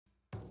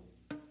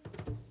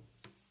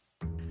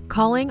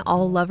Calling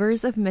all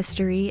lovers of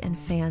mystery and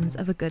fans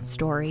of a good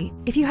story.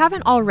 If you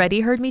haven't already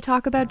heard me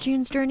talk about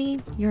June's Journey,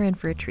 you're in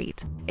for a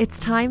treat. It's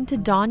time to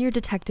don your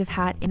detective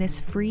hat in this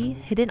free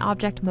hidden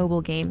object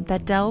mobile game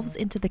that delves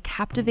into the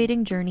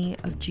captivating journey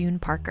of June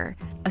Parker,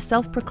 a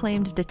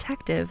self-proclaimed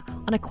detective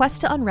on a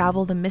quest to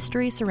unravel the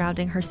mystery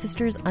surrounding her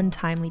sister's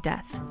untimely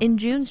death. In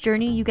June's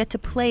Journey, you get to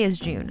play as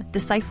June,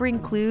 deciphering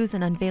clues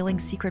and unveiling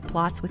secret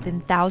plots within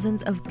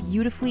thousands of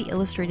beautifully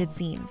illustrated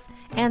scenes.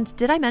 And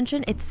did I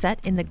mention it's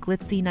set in the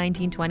glitzy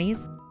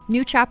 1920s?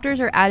 New chapters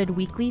are added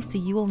weekly, so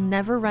you will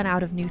never run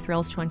out of new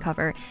thrills to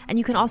uncover, and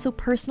you can also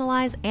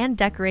personalize and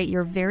decorate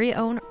your very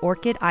own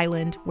Orchid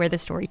Island where the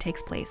story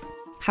takes place.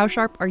 How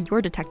sharp are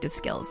your detective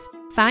skills?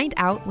 Find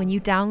out when you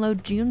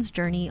download June's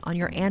Journey on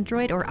your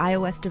Android or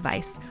iOS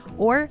device,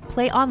 or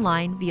play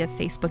online via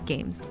Facebook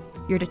Games.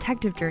 Your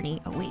detective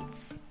journey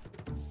awaits.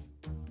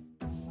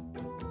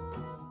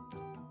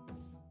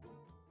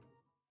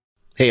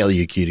 Hey, all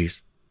you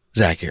cuties.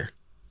 Zach here.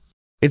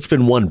 It's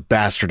been one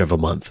bastard of a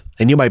month,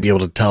 and you might be able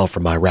to tell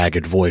from my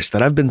ragged voice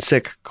that I've been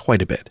sick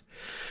quite a bit.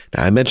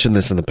 Now, I mentioned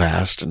this in the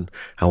past, and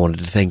I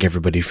wanted to thank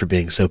everybody for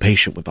being so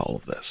patient with all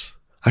of this.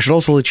 I should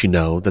also let you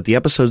know that the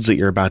episodes that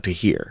you're about to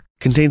hear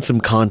contain some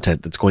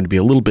content that's going to be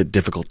a little bit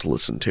difficult to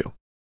listen to.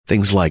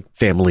 Things like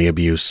family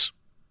abuse,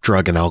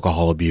 drug and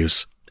alcohol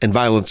abuse, and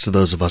violence to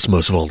those of us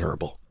most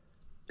vulnerable.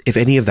 If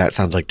any of that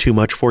sounds like too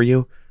much for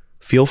you,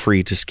 feel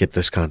free to skip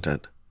this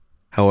content.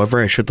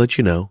 However, I should let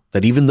you know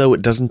that even though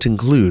it doesn't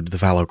include the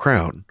Fallow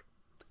Crown,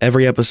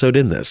 every episode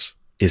in this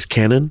is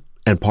canon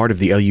and part of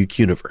the LUQ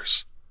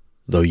universe,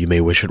 though you may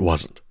wish it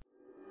wasn't.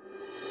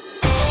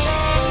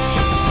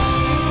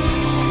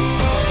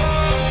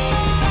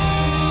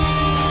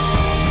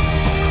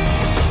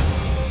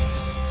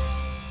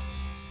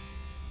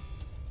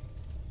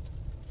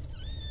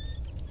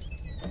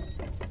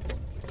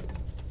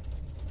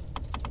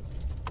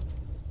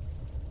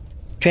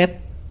 Trip?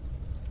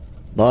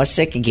 Boy's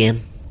sick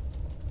again.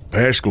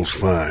 Pascal's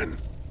fine.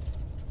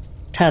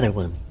 T'other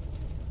one.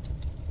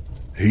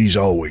 He's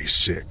always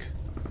sick.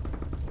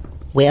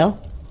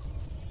 Well?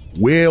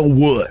 Well,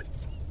 what?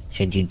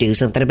 Should you do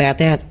something about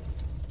that?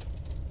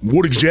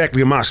 What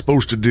exactly am I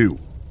supposed to do?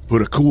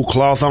 Put a cool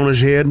cloth on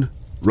his head?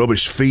 Rub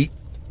his feet?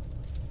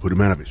 Put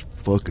him out of his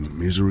fucking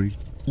misery?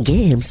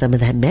 Give him some of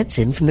that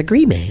medicine from the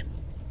Green Man.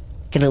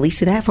 Can at least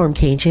do that for him,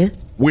 can't you?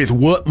 With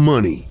what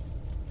money?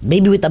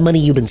 Maybe with the money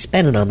you've been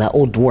spending on that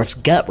old dwarf's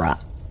gut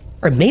rot.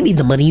 Or maybe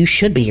the money you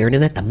should be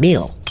earning at the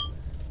mill.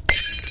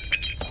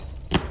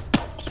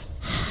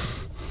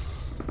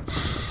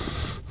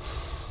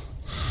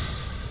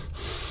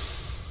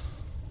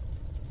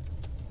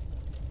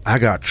 I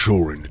got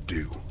choring to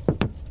do.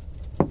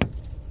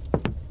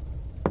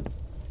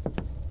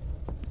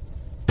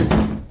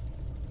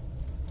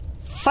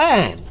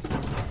 Fine.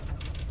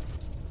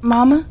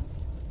 Mama?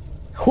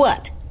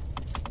 What?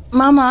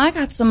 Mama, I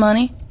got some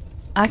money.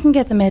 I can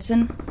get the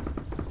medicine.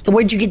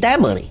 Where'd you get that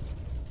money?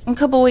 A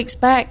couple weeks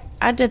back,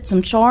 I did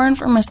some choring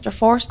for Mr.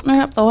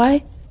 Forstner up the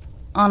way,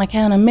 on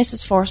account of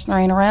Mrs. Forstner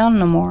ain't around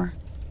no more.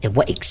 And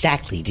what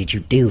exactly did you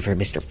do for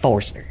Mr.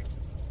 Forstner?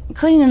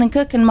 Cleaning and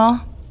cooking, Ma.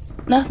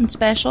 Nothing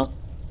special.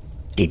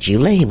 Did you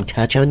let him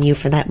touch on you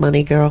for that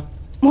money, girl?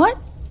 What?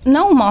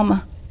 No,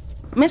 Mama.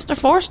 Mr.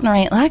 Forstner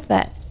ain't like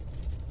that.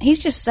 He's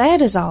just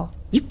sad is all.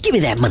 You give me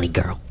that money,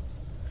 girl.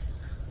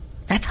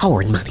 That's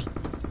whoring money.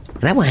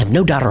 And I won't have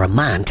no daughter of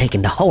mine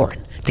taken to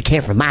whoring to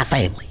care for my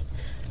family.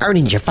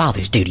 Earning's your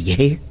father's duty, you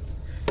hear?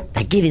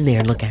 Now get in there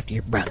and look after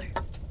your brother.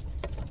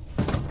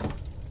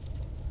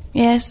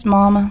 Yes,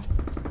 Mama.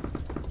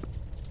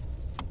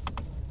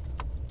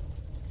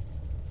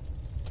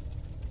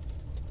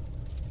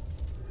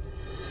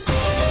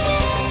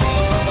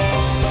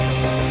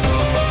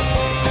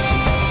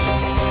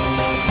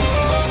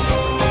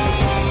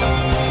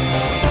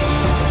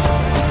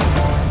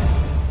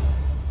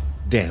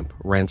 Damp,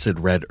 rancid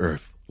red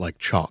earth, like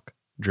chalk,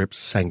 drips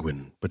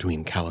sanguine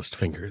between calloused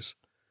fingers.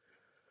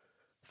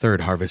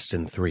 Third harvest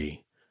in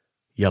 3,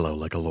 yellow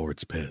like a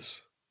lord's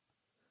piss.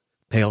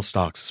 Pale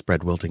stalks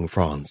spread wilting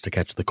fronds to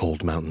catch the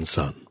cold mountain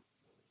sun.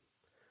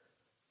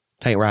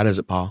 "'Tain't right, is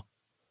it, Pa?'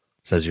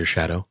 says your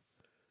shadow.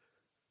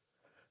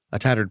 A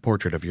tattered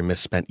portrait of your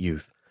misspent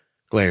youth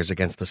glares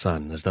against the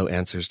sun as though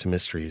answers to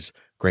mysteries,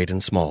 great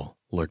and small,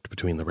 lurked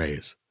between the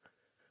rays.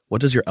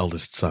 What does your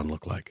eldest son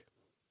look like?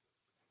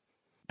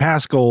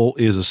 Pascal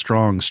is a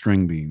strong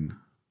string bean.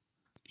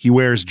 He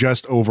wears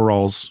just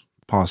overalls,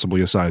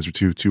 possibly a size or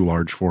two too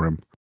large for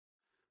him.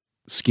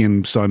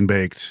 Skin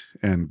sun-baked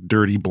and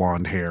dirty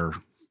blonde hair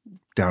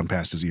down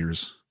past his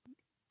ears.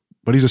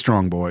 But he's a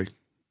strong boy,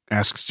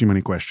 asks too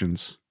many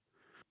questions,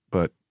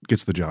 but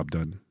gets the job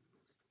done.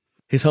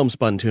 His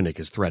homespun tunic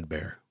is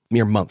threadbare,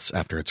 mere months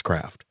after its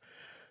craft.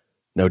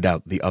 No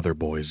doubt the other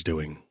boy's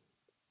doing,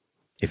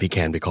 if he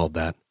can be called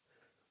that.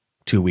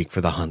 Too weak for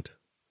the hunt,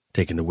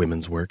 taken to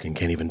women's work and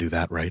can't even do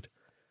that right.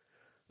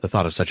 The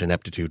thought of such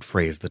ineptitude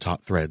frays the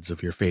taut threads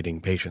of your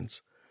fading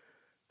patience.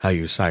 How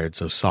you sired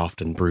so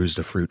soft and bruised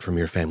a fruit from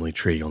your family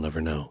tree you'll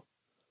never know.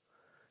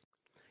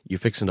 You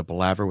fixin' to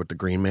palaver with the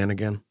Green Man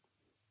again?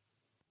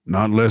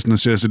 Not unless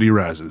necessity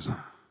rises.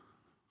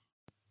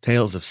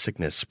 Tales of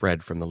sickness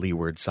spread from the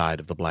leeward side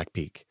of the Black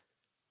Peak.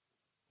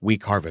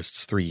 Weak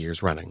harvests 3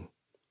 years running.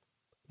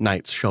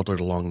 Nights sheltered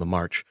along the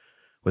march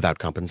without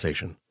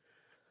compensation.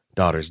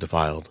 Daughters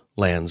defiled,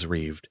 lands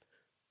reaved,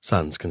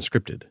 sons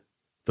conscripted,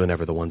 though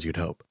never the ones you'd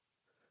hope.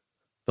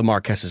 The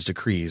Marquess's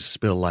decrees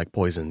spill like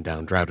poison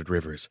down droughted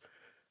rivers,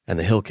 and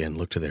the Hillkin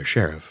look to their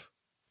sheriff,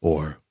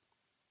 or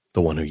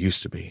the one who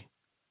used to be,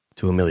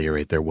 to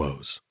ameliorate their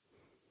woes.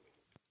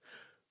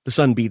 The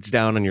sun beats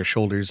down on your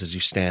shoulders as you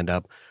stand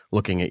up,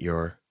 looking at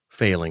your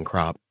failing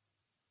crop.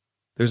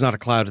 There's not a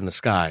cloud in the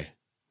sky,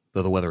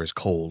 though the weather is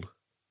cold.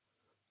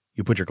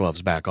 You put your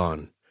gloves back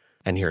on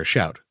and hear a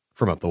shout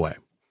from up the way.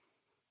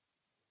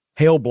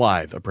 Hale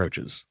Blythe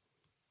approaches.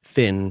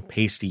 Thin,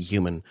 pasty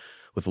human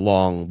with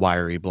long,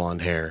 wiry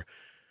blonde hair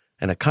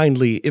and a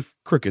kindly, if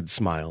crooked,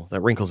 smile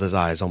that wrinkles his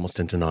eyes almost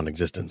into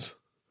non-existence.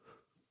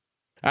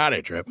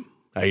 Howdy, Trip.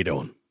 How you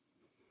doing?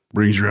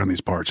 Brings you around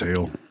these parts,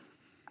 Hale.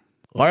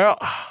 Well,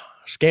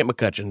 Scant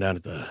McCutcheon down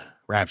at the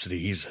Rhapsody,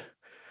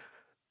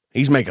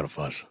 he's making a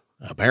fuss.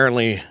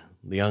 Apparently,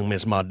 the young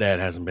Miss My Dad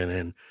hasn't been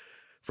in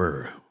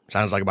for,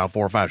 sounds like about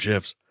 4 or 5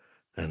 shifts,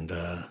 and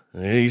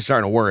he's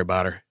starting to worry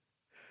about her.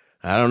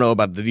 I don't know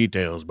about the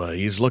details, but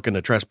he's looking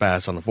to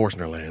trespass on the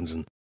Forstner lands,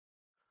 and,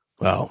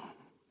 well,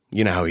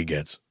 you know how he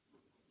gets.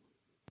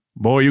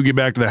 Boy, you get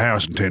back to the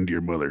house and tend to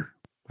your mother.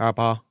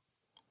 Papa?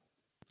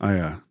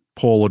 I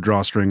pull a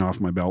drawstring off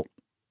my belt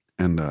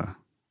and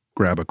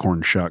grab a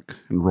corn shuck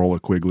and roll a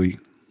Quigley.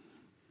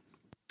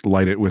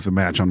 Light it with a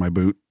match on my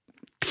boot.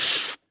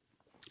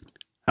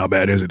 How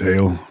bad is it,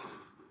 Hale?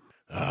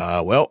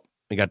 Well,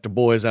 we got the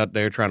boys out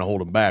there trying to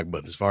hold him back,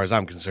 but as far as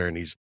I'm concerned,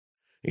 he's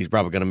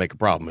probably going to make a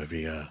problem if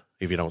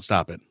you don't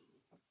stop it.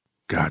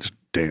 God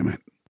damn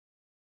it.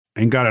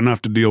 Ain't got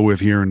enough to deal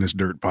with here in this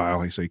dirt pile,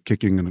 I say,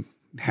 kicking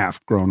a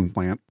half-grown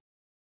plant.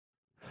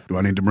 Do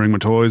I need to bring my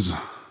toys?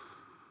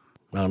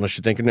 Well, unless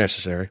you think it's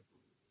necessary.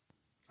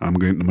 I'm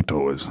getting to my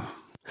toys.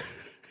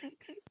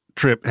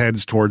 Trip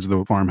heads towards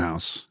the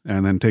farmhouse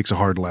and then takes a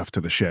hard left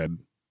to the shed.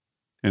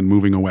 And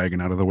moving a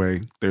wagon out of the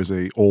way, there's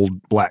a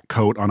old black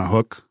coat on a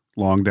hook,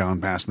 long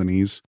down past the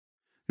knees.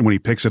 And when he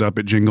picks it up,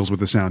 it jingles with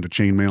the sound of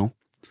chainmail.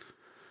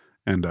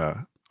 And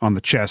on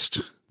the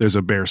chest, there's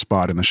a bare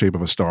spot in the shape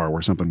of a star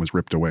where something was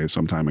ripped away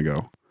some time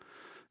ago.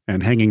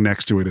 And hanging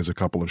next to it is a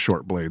couple of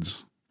short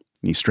blades.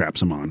 He straps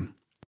them on,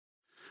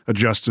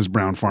 adjusts his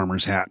brown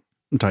farmer's hat,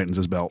 and tightens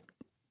his belt.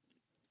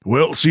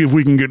 Well, see if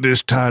we can get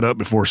this tied up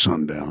before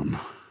sundown.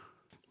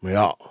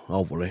 Yeah,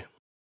 hopefully.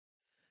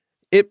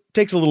 It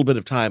takes a little bit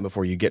of time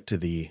before you get to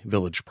the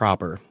village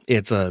proper.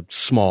 It's a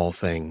small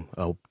thing,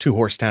 a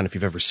 2-horse town if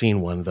you've ever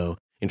seen one, though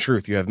in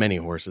truth you have many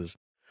horses.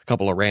 A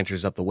couple of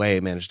ranchers up the way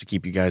managed to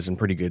keep you guys in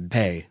pretty good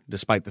pay,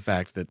 despite the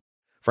fact that,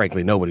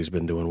 frankly, nobody's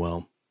been doing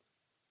well.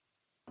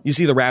 You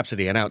see the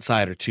Rhapsody, and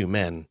outside are 2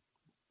 men,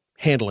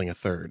 handling a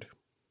third.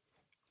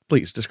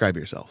 Please, describe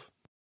yourself.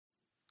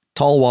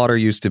 Tallwater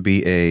used to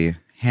be a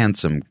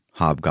handsome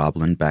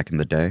hobgoblin back in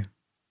the day.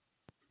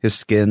 His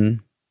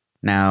skin,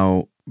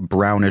 now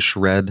brownish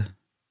red,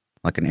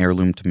 like an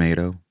heirloom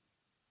tomato.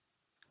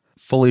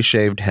 Fully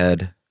shaved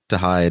head to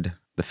hide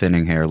the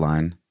thinning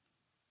hairline.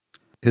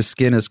 His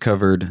skin is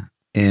covered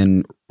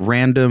in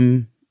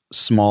random,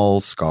 small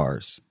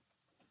scars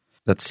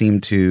that seem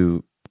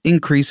to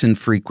increase in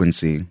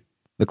frequency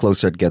the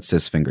closer it gets to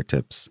his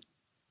fingertips.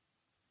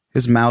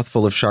 His mouth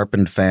full of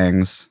sharpened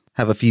fangs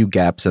have a few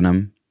gaps in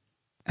them,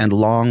 and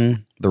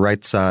along the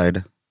right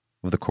side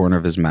of the corner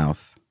of his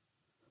mouth,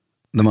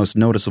 the most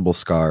noticeable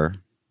scar,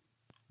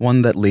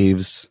 one that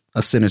leaves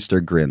a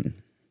sinister grin.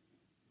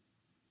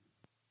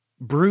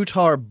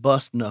 Brutar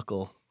Bust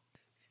Knuckle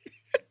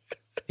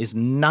is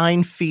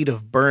 9 feet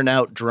of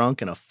burnout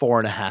drunk in a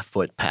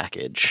 4.5-foot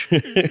package.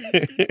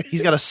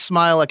 He's got a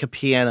smile like a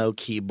piano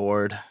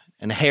keyboard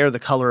and hair the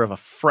color of a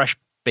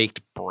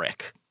fresh-baked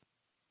brick.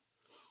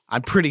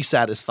 I'm pretty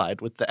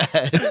satisfied with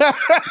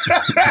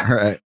that. All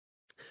right.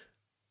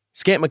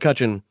 Scant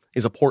McCutcheon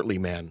is a portly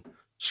man,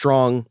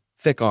 strong,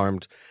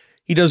 thick-armed.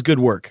 He does good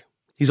work.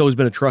 He's always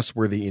been a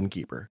trustworthy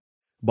innkeeper,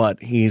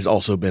 but he's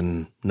also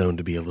been known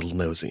to be a little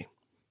nosy.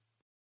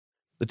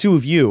 The 2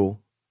 of you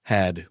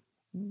had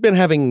been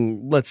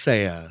having, let's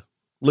say, a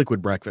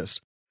liquid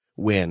breakfast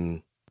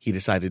when he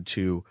decided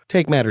to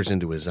take matters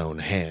into his own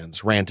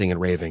hands, ranting and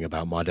raving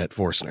about Maudette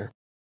Forstner.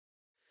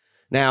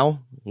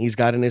 Now, he's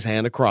got in his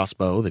hand a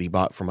crossbow that he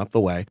bought from up the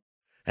way,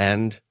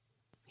 and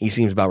he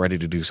seems about ready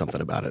to do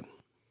something about it.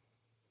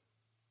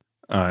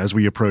 As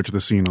we approach the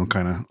scene, I'll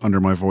kind of,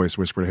 under my voice,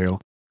 whisper to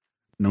Hale,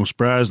 "No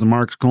surprise the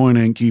Mark's coin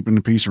ain't keeping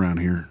the peace around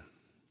here.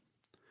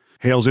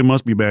 Hales, it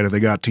must be bad if they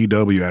got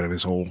TW out of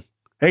this hole.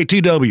 Hey,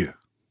 TW!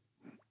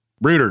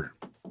 Brooder,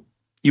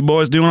 you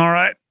boys doing all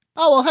right?"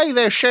 Oh, well, hey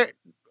there,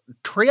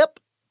 Trip.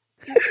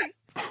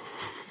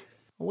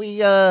 We,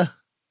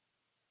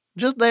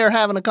 just there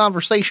having a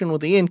conversation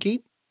with the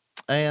innkeep,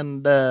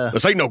 and,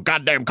 This ain't no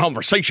goddamn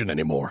conversation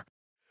anymore.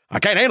 I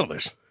can't handle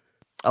this.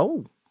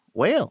 Oh,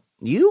 well,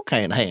 you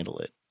can't handle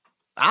it.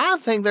 I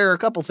think there are a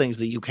couple things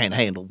that you can't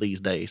handle these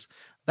days.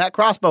 That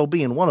crossbow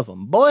being one of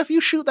them. Boy, if you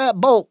shoot that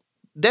bolt,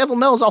 devil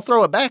knows I'll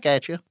throw it back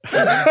at you.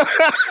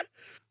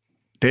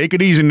 Take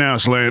it easy now,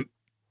 Slant.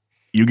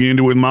 You get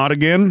into it with Maud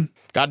again?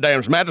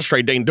 Goddamn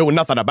magistrate ain't doing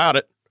nothing about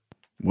it.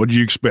 What'd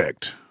you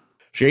expect?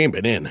 She ain't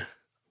been in.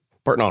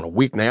 Burting on a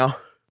week now.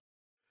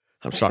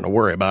 I'm starting to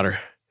worry about her.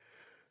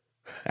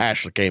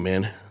 Ashley came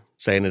in,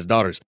 saying his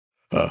daughter's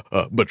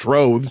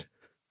betrothed.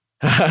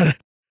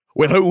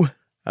 With who?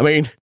 I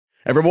mean,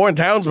 every boy in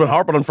town's been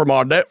harping on for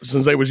Maudette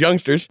since they was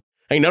youngsters.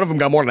 Ain't none of them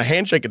got more than a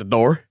handshake at the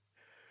door.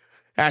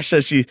 Ash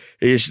says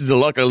she's the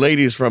lucky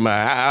ladies from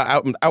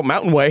out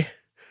Mountain Way.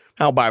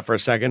 I'll buy it for a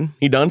second.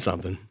 He done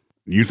something.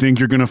 You think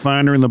you're going to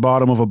find her in the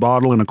bottom of a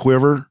bottle in a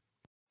quiver?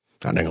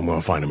 I think I'm going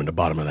to find him in the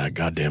bottom of that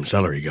goddamn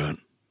celery gun.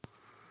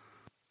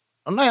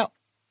 Now,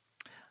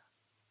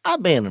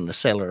 I've been in a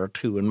cellar or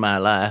two in my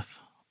life,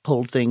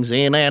 pulled things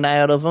in and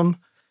out of them.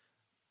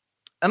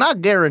 And I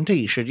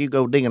guarantee, should you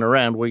go digging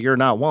around where you're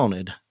not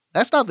wanted,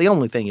 that's not the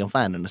only thing you'll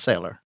find in the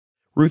cellar.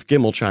 Ruth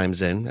Gimmel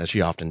chimes in, as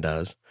she often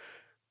does.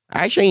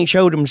 Ash ain't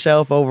showed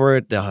himself over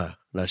at the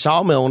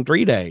sawmill in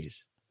 3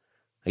 days.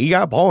 You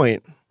got a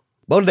point.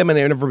 Both of them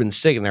ain't never been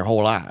sick in their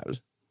whole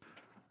lives.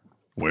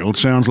 Well, it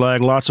sounds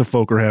like lots of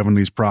folk are having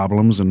these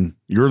problems, and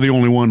you're the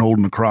only one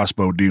holding a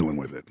crossbow dealing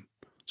with it.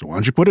 So why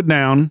don't you put it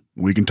down,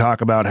 and we can talk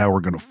about how we're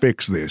going to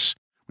fix this,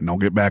 and I'll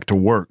get back to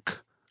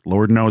work.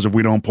 Lord knows if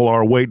we don't pull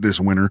our weight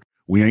this winter,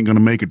 we ain't going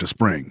to make it to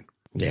spring.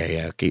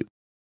 Yeah, keep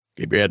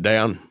your head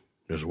down.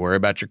 Just worry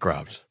about your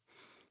crops.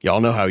 Y'all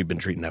know how you've been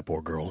treating that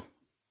poor girl.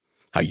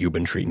 How you've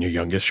been treating your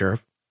youngest,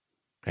 Sheriff.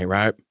 Ain't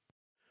right?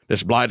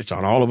 This blight, it's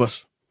on all of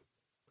us.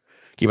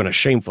 Keeping a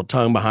shameful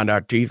tongue behind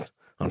our teeth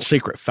on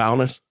secret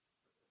foulness.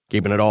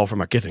 Keeping it all from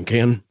our kith and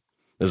kin.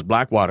 This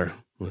Blackwater,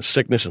 the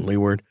sickness in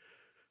Leeward.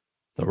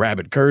 The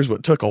rabid curs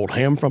what took old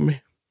Ham from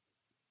me.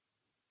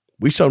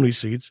 We sown these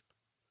seeds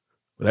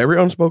with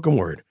every unspoken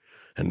word,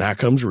 and now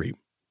comes reap.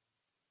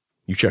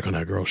 You check on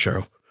that girl,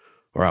 Sheriff,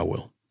 or I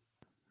will.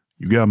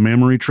 You got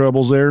memory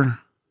troubles there?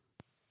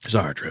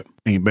 Sorry, Trip.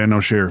 Ain't been no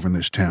sheriff in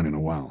this town in a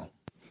while.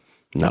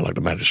 Not like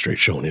the magistrate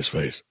showing his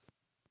face.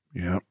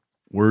 Yep.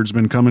 Word's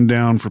been coming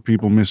down for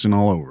people missing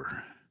all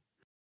over.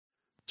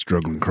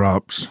 Struggling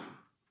crops,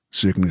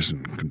 sickness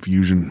and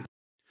confusion.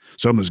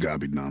 Something's got to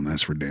be done,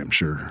 that's for damn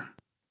sure.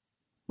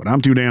 But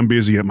I'm too damn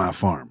busy at my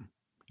farm.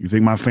 You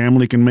think my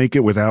family can make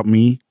it without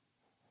me?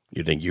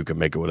 You think you can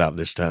make it without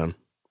this town?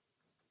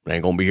 I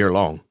ain't gonna be here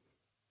long.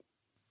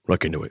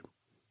 Look into it.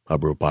 I'll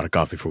brew a pot of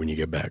coffee for when you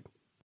get back.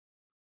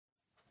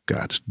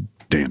 God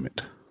damn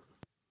it.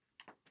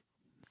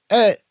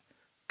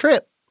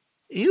 Trip,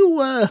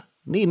 you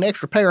need an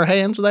extra pair of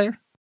hands there?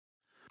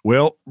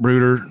 Well,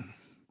 Bruder,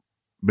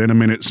 been a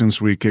minute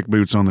since we kicked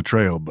boots on the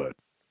trail, but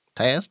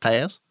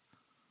Taz.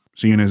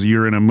 seeing as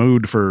you're in a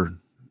mood for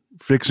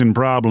fixing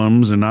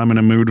problems and I'm in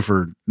a mood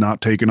for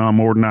not taking on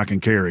more than I can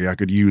carry, I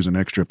could use an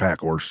extra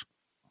pack horse.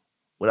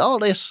 With all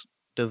this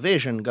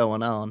division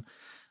going on,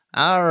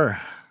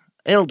 our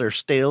elder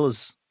still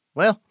is,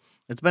 well,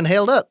 it's been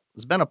held up.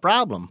 It's been a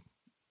problem.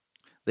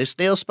 This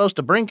still's supposed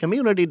to bring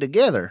community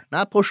together,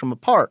 not push them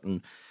apart.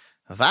 And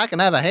if I can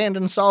have a hand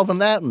in solving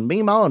that, and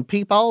Meemaw and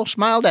Peepaw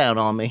smile down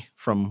on me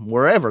from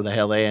wherever the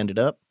hell they ended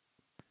up.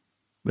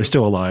 They're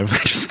still alive. They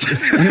just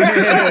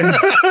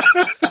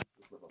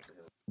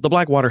The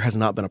Blackwater has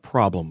not been a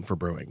problem for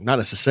brewing, not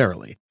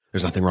necessarily.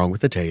 There's nothing wrong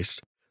with the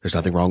taste. There's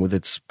nothing wrong with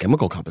its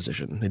chemical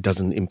composition. It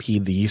doesn't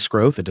impede the yeast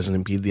growth. It doesn't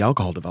impede the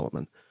alcohol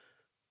development.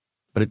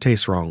 But it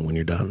tastes wrong when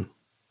you're done.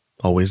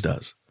 Always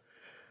does.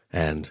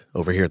 And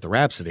over here at the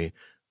Rhapsody,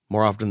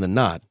 more often than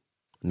not,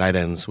 night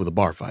ends with a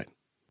bar fight.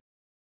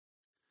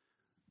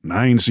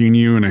 I ain't seen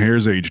you in a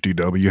hair's age,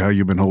 TW. How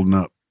you been holding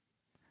up?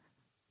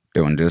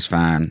 Doing just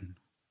fine.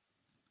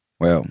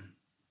 Well,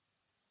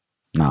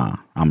 nah,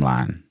 I'm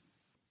lying.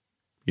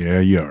 Yeah,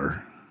 you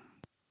are.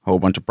 Whole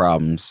bunch of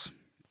problems.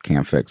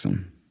 Can't fix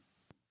them.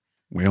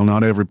 Well,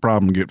 not every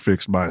problem get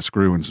fixed by a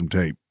screw and some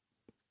tape.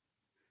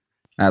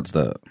 That's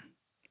the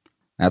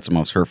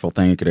most hurtful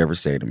thing you could ever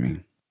say to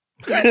me.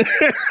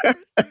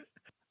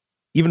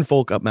 Even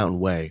folk up Mountain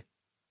Way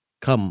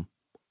come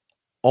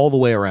all the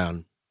way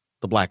around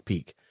the Black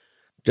Peak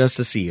just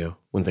to see you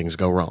when things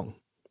go wrong.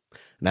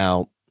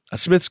 Now, a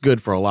smith's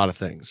good for a lot of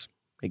things.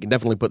 He can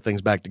definitely put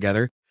things back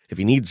together. If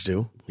he needs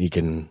to, he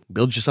can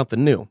build you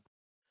something new.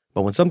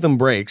 But when something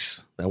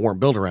breaks that weren't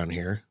built around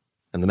here,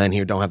 and the men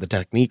here don't have the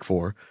technique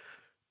for,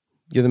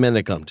 you're the men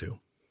they come to.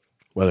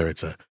 Whether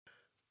it's a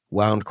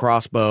wound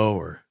crossbow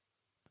or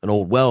an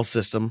old well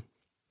system,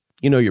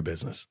 you know your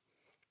business.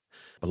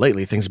 But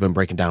lately, things have been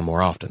breaking down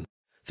more often.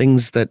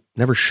 Things that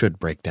never should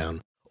break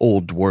down.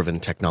 Old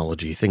dwarven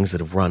technology, things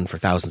that have run for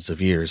thousands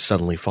of years,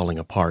 suddenly falling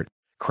apart.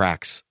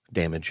 Cracks,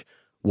 damage,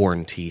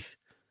 worn teeth.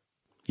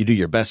 You do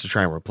your best to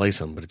try and replace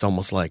them, but it's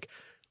almost like,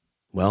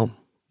 well,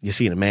 you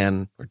see a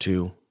man or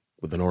two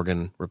with an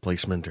organ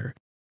replacement or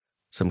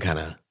some kind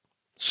of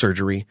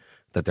surgery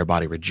that their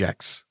body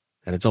rejects.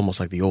 And it's almost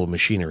like the old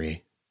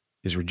machinery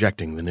is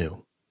rejecting the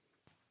new.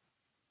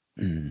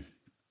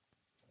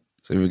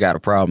 So if you got a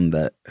problem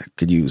that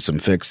could use some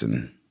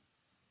fixing,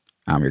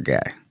 I'm your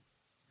guy.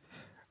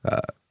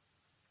 I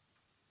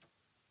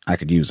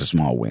could use a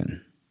small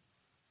win.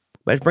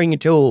 Best bring your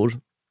tools.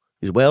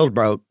 His well's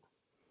broke.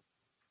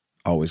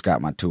 Always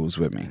got my tools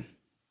with me.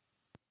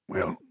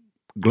 Well,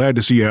 glad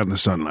to see you out in the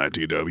sunlight,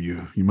 TW.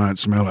 You might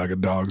smell like a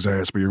dog's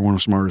ass, but you're one of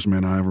the smartest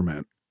men I ever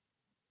met.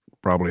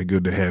 Probably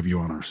good to have you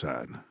on our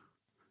side.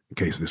 In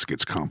case this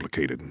gets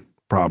complicated.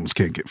 Problems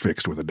can't get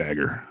fixed with a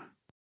dagger.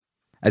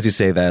 As you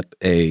say that,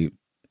 a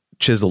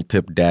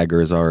chisel-tipped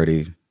dagger is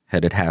already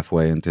headed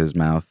halfway into his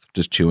mouth,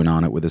 just chewing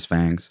on it with his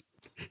fangs.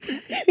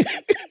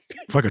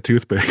 It's like a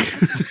toothpick.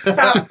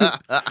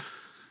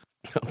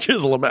 I'll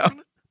chisel him out.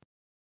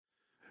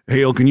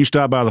 Hale, can you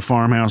stop by the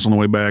farmhouse on the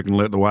way back and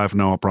let the wife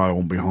know I probably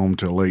won't be home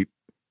till late?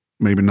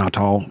 Maybe not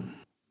all.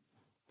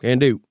 Can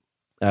do.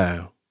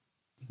 You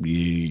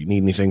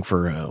need anything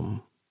for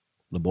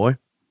the boy?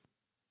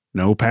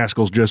 No,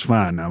 Pascal's just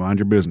fine. Now mind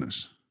your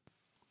business.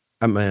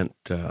 I meant,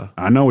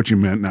 I know what you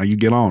meant. Now you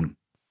get on.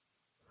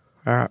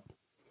 all right.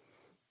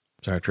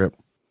 Sorry, Trip.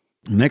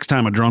 Next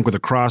time a drunk with a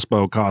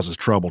crossbow causes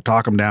trouble,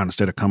 talk him down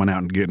instead of coming out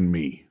and getting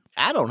me.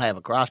 I don't have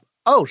a cross.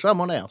 Oh,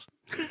 someone else.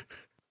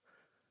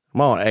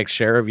 Come on,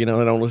 ex-sheriff. You know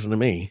they don't listen to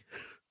me.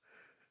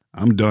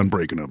 I'm done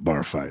breaking up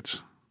bar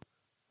fights.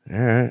 All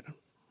right.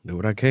 Do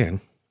what I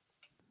can.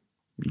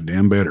 You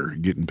damn better.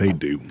 Getting paid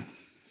due.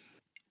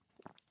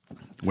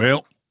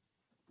 Well,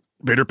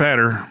 pitter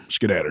patter,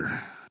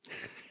 skedatter.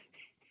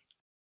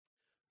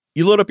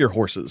 You load up your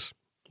horses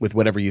with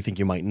whatever you think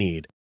you might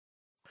need.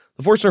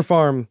 The Forstner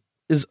farm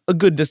is a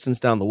good distance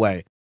down the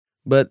way,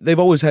 but they've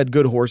always had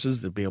good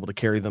horses to be able to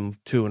carry them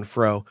to and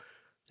fro,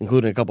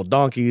 including a couple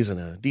donkeys and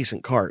a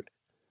decent cart.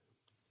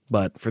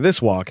 But for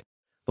this walk,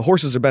 the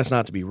horses are best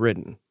not to be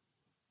ridden.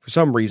 For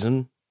some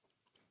reason,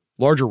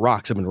 larger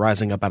rocks have been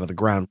rising up out of the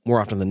ground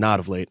more often than not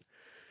of late,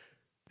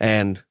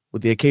 and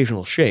with the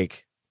occasional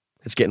shake,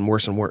 it's getting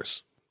worse and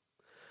worse.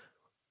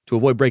 To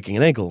avoid breaking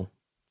an ankle,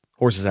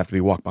 horses have to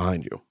be walked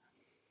behind you.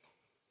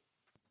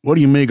 What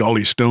do you make all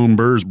these stone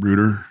burrs,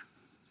 Brooder?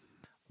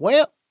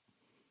 Well,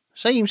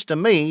 seems to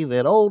me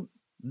that old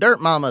Dirt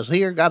Mama's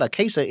here got a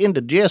case of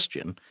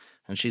indigestion,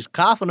 and she's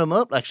coughing them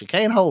up like she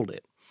can't hold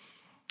it.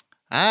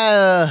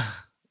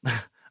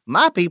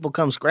 My people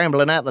come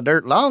scrambling out the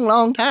dirt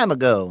long time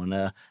ago,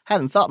 and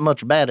hadn't thought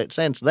much about it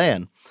since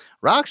then.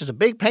 Rocks is a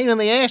big pain in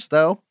the ass,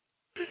 though.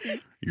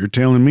 You're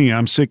telling me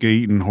I'm sick of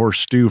eating horse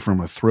stew from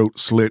a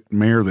throat-slit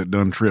mare that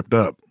done tripped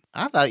up.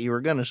 I thought you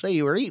were going to say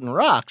you were eating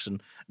rocks,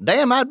 and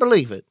damn, I'd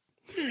believe it.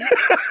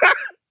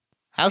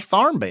 How's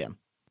farm been?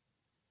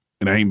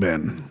 It ain't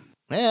been.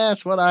 Yeah,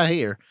 that's what I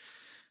hear.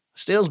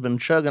 Still's been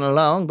chugging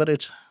along, but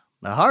it's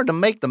hard to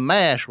make the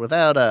mash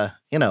without,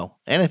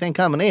 anything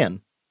coming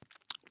in.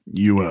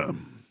 You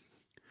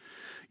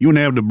wouldn't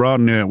have to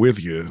broaden that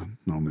with you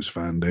on this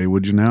fine day,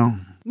 would you now?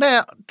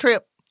 Now,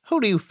 Trip,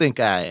 who do you think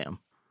I am?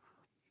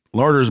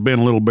 Larder's been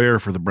a little bare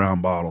for the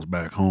brown bottles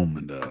back home,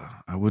 and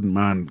I wouldn't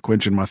mind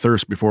quenching my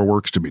thirst before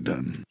work's to be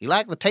done. You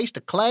like the taste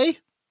of clay?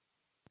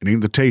 It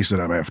ain't the taste that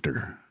I'm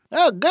after.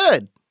 Oh,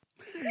 good.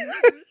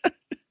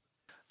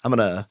 I'm going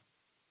to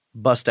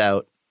bust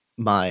out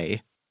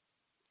my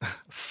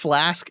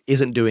flask.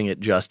 Isn't doing it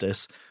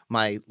justice.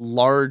 My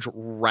large,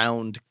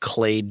 round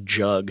clay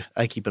jug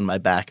I keep in my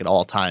back at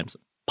all times.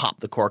 Pop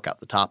the cork out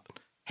the top,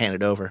 hand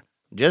it over.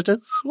 Just a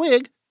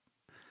swig.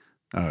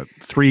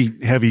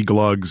 3 heavy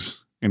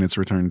glugs, and it's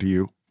returned to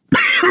you.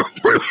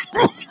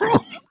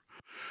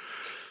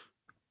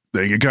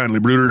 Thank you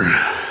kindly, Brooder.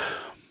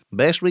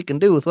 Best we can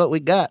do with what we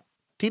got.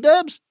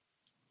 T-dubs?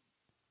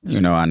 You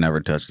know I never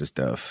touch the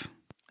stuff.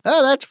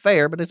 Oh, that's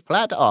fair, but it's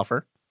polite to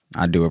offer.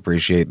 I do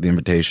appreciate the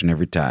invitation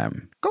every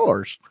time. Of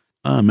course.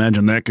 I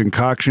imagine that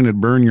concoction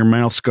would burn your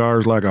mouth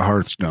scars like a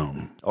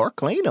hearthstone. Or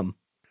clean them.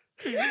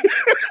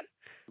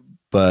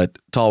 But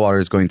Tallwater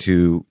is going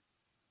to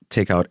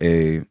take out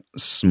a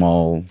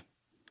small,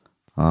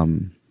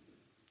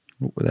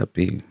 what would that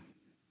be?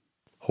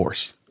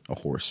 Horse. A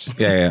horse.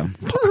 Yeah.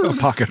 A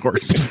pocket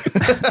horse.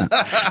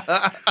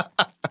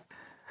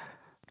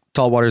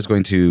 Tallwater is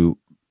going to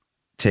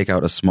take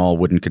out a small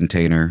wooden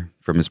container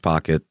from his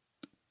pocket,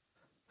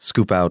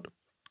 scoop out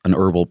an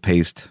herbal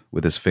paste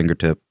with his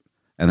fingertip,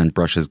 and then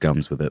brush his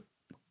gums with it.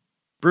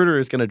 Brooder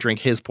is going to drink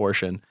his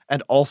portion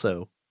and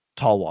also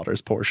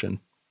Tallwater's portion.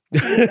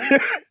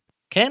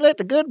 Can't let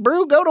the good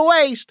brew go to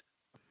waste.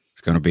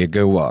 It's going to be a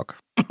good walk.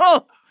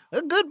 Oh,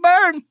 a good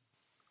burn.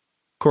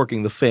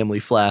 Corking the family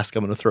flask,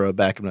 I'm going to throw it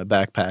back in my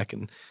backpack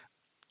and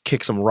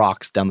kick some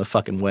rocks down the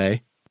fucking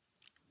way.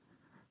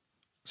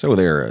 So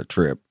there,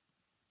 Trip.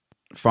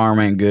 Farm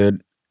ain't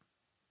good.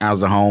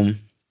 How's the home?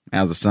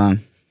 How's the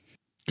son?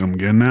 Come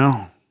again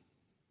now?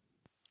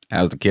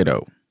 How's the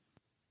kiddo?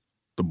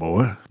 The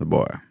boy? The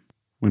boy. I'm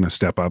going to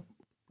step up,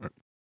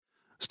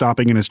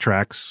 stopping in his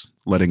tracks,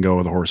 letting go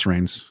of the horse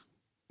reins.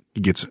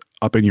 He gets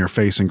up in your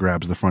face and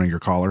grabs the front of your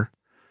collar.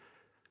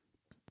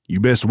 You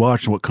best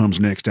watch what comes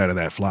next out of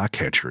that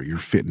flycatcher. You're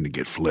fitting to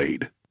get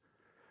flayed.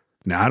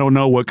 Now, I don't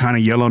know what kind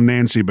of yellow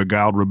Nancy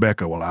beguiled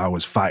Rebecca while I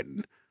was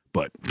fighting,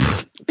 but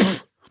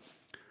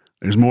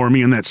there's more of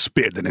me in that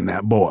spit than in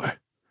that boy.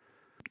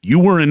 You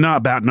worry not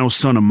about no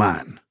son of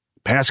mine,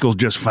 Pascal's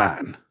just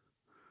fine.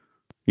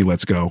 He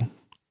lets go,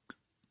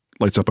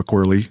 lights up a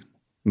quirly,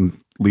 and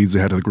leads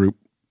ahead of the group.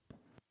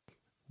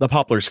 The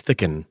poplars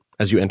thicken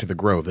as you enter the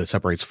grove that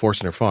separates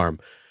Forstner Farm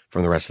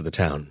from the rest of the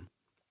town.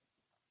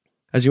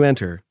 As you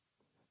enter,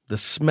 the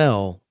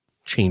smell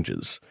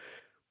changes.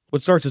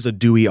 What starts as a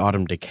dewy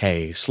autumn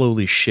decay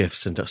slowly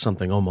shifts into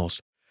something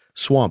almost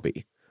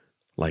swampy,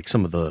 like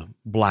some of the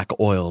black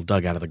oil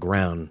dug out of the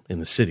ground in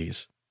the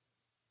cities.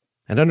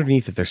 And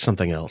underneath it, there's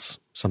something else,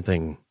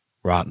 something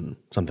rotten,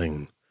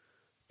 something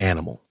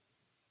animal.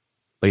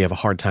 But you have a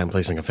hard time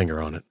placing a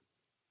finger on it.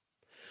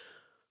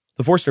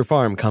 The Forstner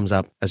Farm comes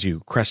up as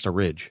you crest a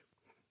ridge.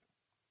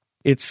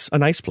 It's a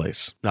nice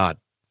place, not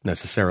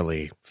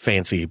necessarily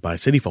fancy by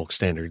city folk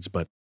standards,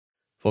 but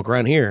folk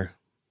around here,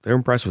 they're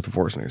impressed with the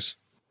Forstners.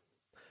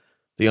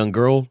 The young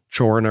girl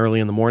choring early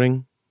in the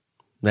morning,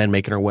 then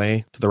making her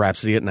way to the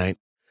Rhapsody at night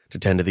to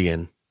tend to the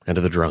inn and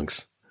to the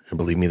drunks, and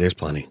believe me, there's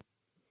plenty.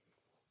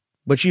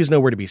 But she is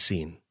nowhere to be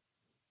seen.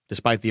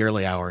 Despite the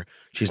early hour,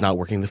 she's not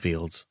working the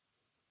fields.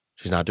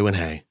 She's not doing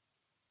hay.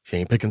 She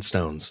ain't picking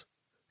stones.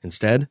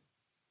 Instead,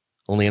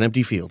 only an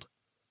empty field,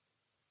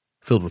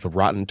 filled with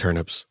rotten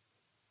turnips,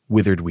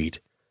 withered wheat,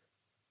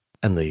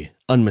 and the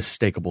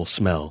unmistakable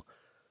smell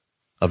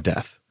of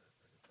death.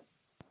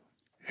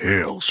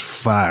 Hell's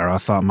fire, I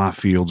thought my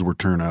fields were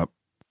turned up.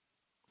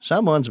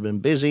 Someone's been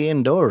busy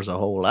indoors a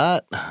whole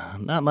lot.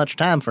 Not much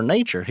time for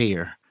nature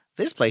here.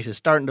 This place is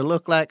starting to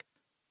look like...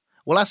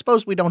 Well, I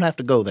suppose we don't have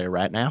to go there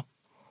right now.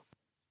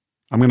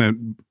 I'm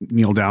going to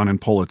kneel down and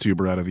pull a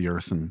tuber out of the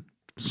earth and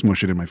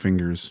smush it in my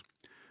fingers.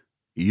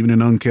 Even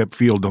an unkept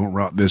field don't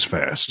rot this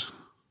fast.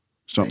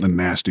 Something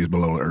nasty is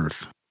below the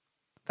earth.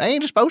 They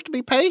ain't supposed to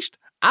be paste.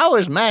 I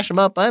always mash them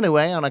up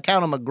anyway on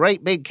account of my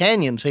great big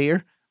canyons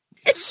here.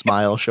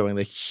 Smile showing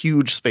the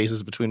huge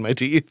spaces between my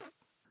teeth.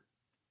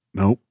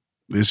 Nope.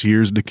 This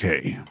here's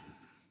decay.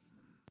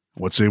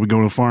 What say we go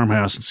to the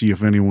farmhouse and see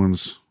if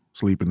anyone's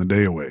sleeping the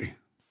day away?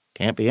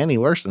 Can't be any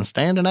worse than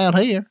standing out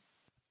here.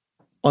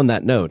 On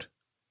that note,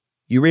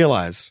 you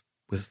realize,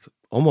 with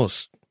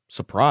almost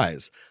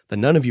surprise, that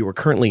none of you are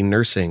currently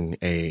nursing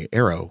an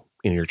arrow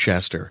in your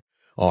chest or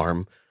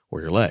arm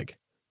or your leg.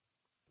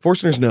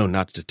 Forstner's known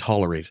not to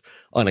tolerate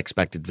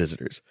unexpected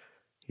visitors.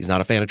 He's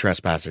not a fan of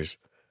trespassers.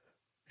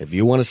 If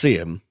you want to see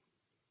him,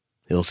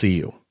 he'll see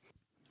you.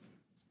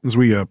 As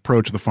we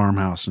approach the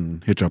farmhouse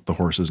and hitch up the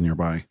horses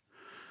nearby,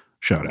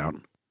 shout out,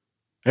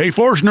 "Hey,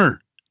 Forstner,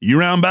 you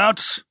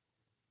roundabouts?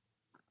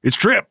 It's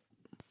Trip."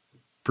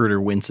 Bruder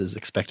winces,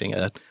 expecting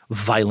a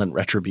violent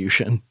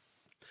retribution.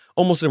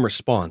 Almost in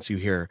response, you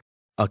hear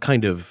a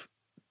kind of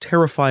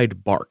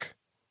terrified bark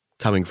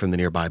coming from the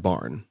nearby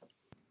barn.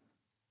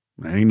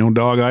 That ain't no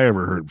dog I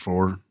ever heard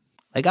before.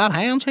 They got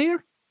hounds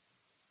here?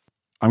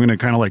 I'm going to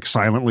kind of like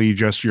silently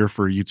gesture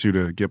for you two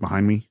to get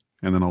behind me,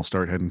 and then I'll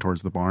start heading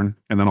towards the barn,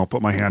 and then I'll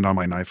put my hand on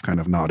my knife, kind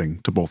of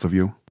nodding to both of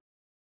you.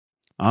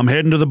 "I'm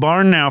heading to the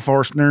barn now,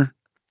 Forstner.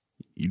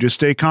 You just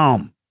stay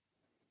calm."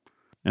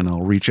 And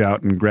I'll reach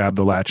out and grab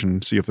the latch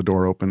and see if the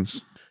door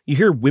opens. You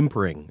hear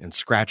whimpering and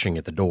scratching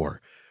at the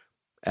door.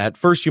 At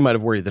first, you might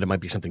have worried that it might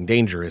be something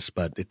dangerous,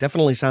 but it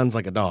definitely sounds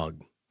like a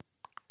dog.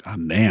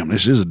 God damn,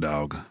 this is a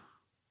dog.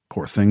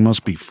 Poor thing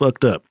must be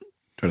fucked up.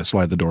 Try to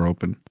slide the door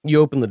open. You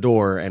open the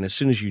door, and as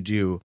soon as you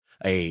do,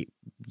 a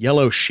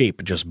yellow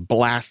shape just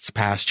blasts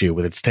past you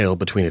with its tail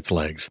between its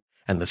legs,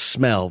 and the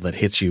smell that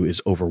hits you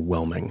is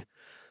overwhelming.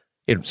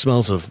 It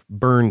smells of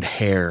burned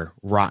hair,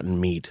 rotten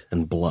meat,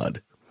 and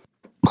blood.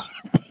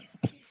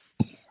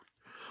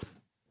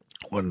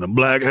 What in the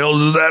black hells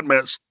is that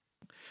mess?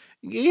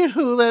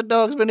 Yee-hoo, that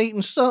dog's been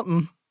eating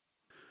something.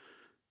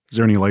 Is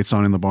there any lights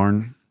on in the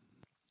barn?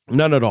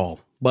 None at all,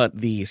 but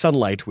the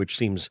sunlight, which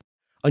seems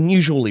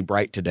unusually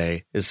bright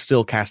today, is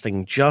still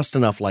casting just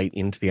enough light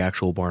into the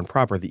actual barn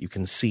proper that you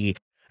can see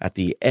at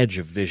the edge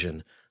of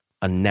vision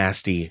a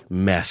nasty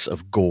mess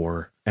of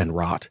gore and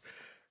rot.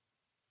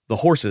 The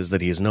horses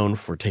that he is known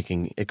for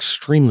taking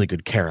extremely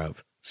good care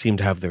of seem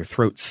to have their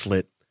throats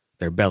slit,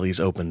 their bellies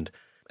opened,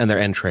 and their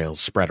entrails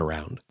spread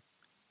around.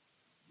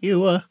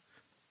 You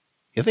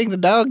think the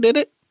dog did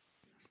it?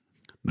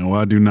 No,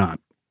 I do not.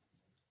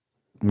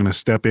 I'm going to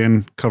step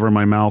in, cover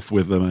my mouth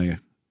with my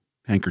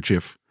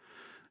handkerchief,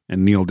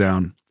 and kneel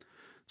down,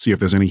 see if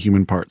there's any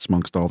human parts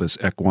amongst all this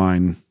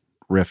equine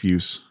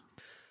refuse.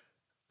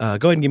 Go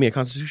ahead and give me a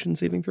Constitution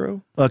saving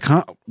throw.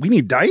 We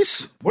need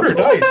dice? What are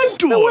dice?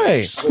 No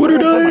way. What are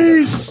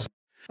dice?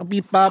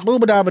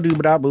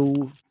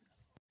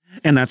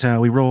 And that's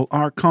how we roll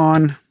our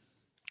con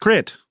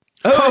crit.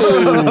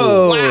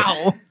 Oh,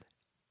 Wow.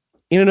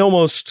 In an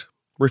almost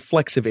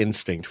reflexive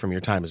instinct from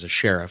your time as a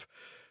sheriff,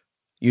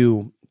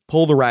 you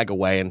pull the rag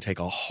away and take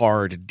a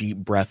hard, deep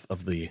breath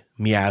of the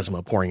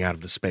miasma pouring out of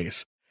the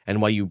space.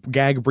 And while you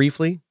gag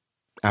briefly,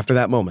 after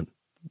that moment,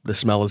 the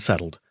smell is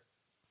settled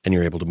and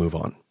you're able to move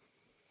on.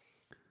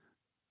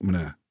 I'm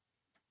going to,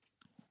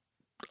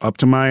 up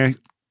to my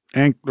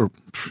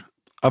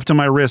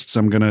wrists,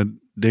 I'm going to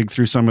dig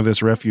through some of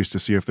this refuse to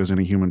see if there's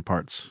any human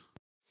parts.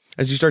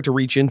 As you start to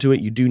reach into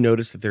it, you do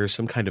notice that there is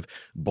some kind of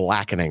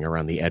blackening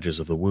around the edges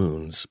of the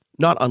wounds,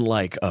 not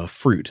unlike a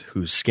fruit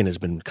whose skin has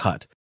been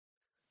cut,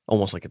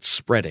 almost like it's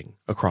spreading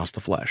across the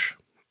flesh.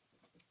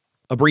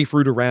 A brief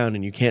root around,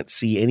 and you can't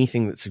see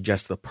anything that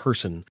suggests the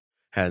person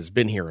has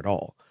been here at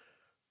all.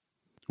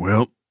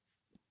 Well,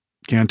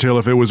 can't tell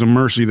if it was a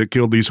mercy that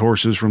killed these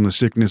horses from the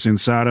sickness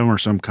inside them or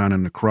some kind of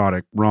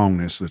necrotic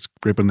wrongness that's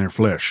gripping their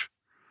flesh.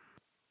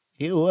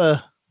 You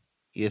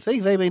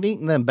think they've been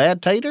eating them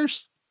bad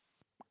taters?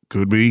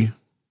 Could be.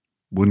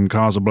 Wouldn't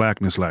cause a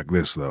blackness like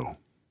this, though.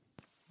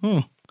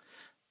 Can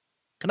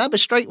I be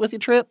straight with you,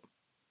 Trip?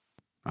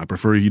 I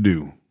prefer you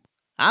do.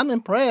 I'm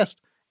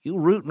impressed. You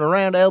rooting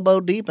around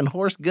elbow deep in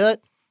horse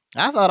gut?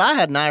 I thought I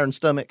had an iron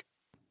stomach.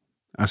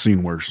 I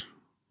seen worse.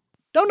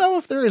 Don't know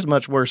if there is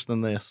much worse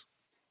than this.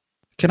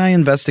 Can I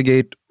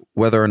investigate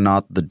whether or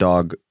not the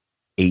dog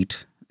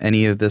ate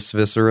any of this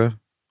viscera,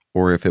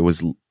 or if it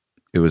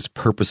was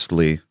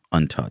purposefully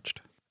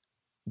untouched?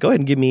 Go ahead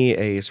and give me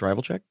a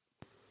survival check.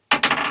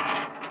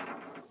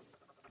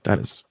 That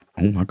is,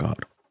 oh my God.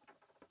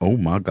 Oh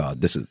my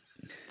God. That's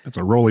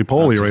a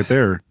roly-poly right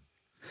there.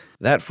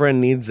 That friend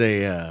needs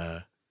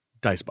a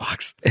dice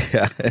box.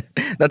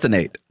 That's an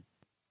 8.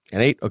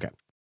 An 8? Okay.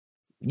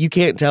 You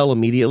can't tell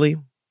immediately.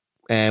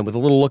 And with a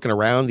little looking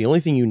around, the only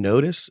thing you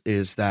notice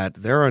is that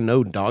there are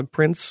no dog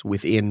prints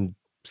within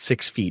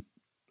 6 feet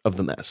of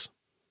the mess.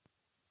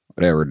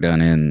 Whatever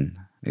done in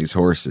these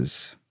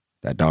horses,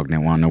 that dog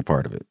didn't want no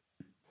part of it.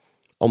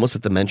 Almost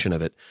at the mention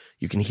of it,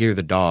 you can hear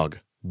the dog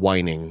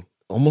whining,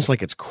 almost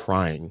like it's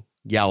crying,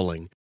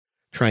 yowling,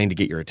 trying to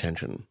get your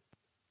attention.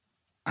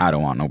 I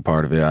don't want no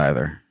part of it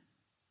either.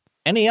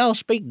 Any of y'all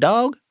speak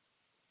dog?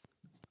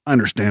 I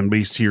understand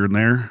beasts here and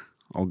there.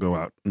 I'll go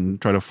out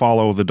and try to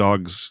follow the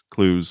dog's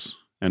clues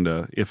and,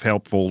 if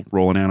helpful,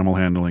 roll an animal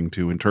handling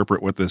to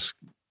interpret what this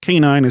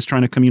canine is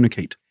trying to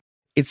communicate.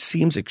 It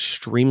seems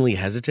extremely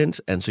hesitant,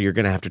 and so you're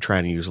going to have to try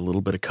and use a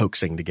little bit of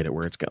coaxing to get it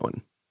where it's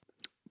going.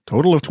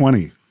 Total of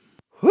 20.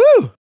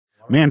 Whew!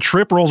 Man,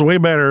 Trip rolls way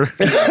better.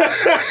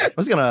 I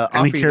was going to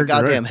offer you the character,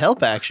 goddamn right?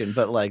 help action,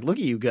 but look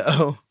at you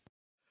go.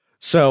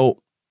 So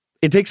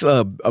it takes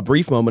a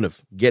brief moment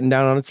of getting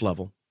down on its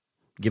level,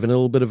 giving it a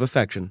little bit of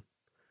affection,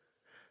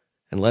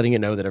 and letting it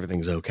know that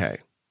everything's okay.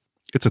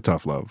 It's a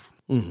tough love.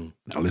 Mm-hmm.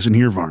 Now listen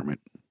here,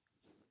 varmint.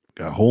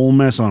 Got a whole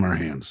mess on our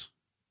hands.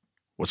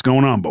 What's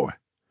going on, boy?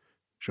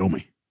 Show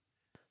me.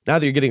 Now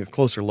that you're getting a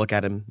closer look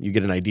at him, you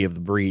get an idea of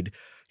the breed.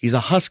 He's a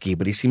husky,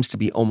 but he seems to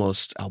be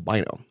almost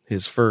albino.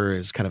 His fur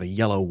is kind of a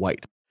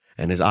yellow-white,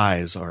 and his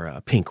eyes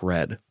are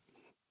pink-red.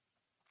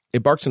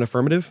 It barks an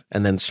affirmative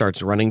and then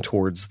starts running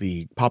towards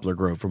the poplar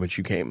grove from which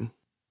you came.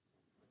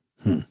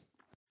 We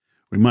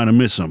might have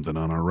missed something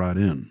on our ride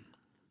in.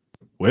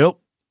 Well,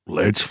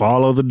 let's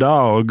follow the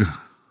dog.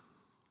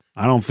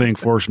 I don't think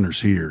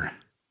Forstner's here.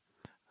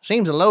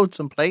 Seems a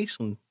loathsome place,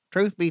 and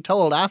truth be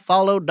told, I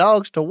followed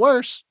dogs to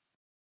worse.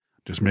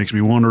 Just makes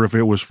me wonder if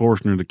it was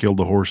Forstner that killed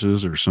the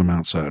horses or some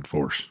outside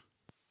force.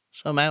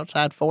 Some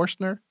outside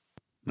Forstner?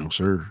 No,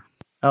 sir.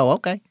 Oh,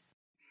 okay.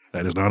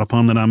 That is not a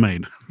pun that I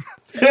made.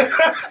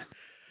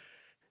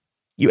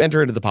 You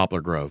enter into the poplar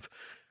grove.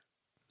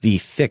 The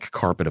thick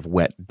carpet of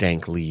wet,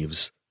 dank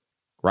leaves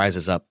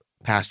rises up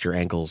past your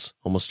ankles,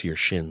 almost to your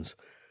shins,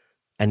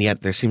 and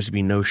yet there seems to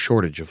be no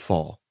shortage of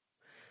fall.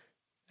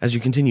 As you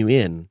continue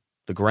in,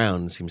 the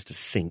ground seems to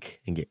sink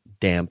and get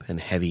damp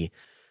and heavy,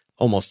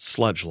 almost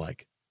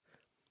sludge-like.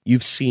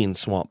 You've seen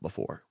swamp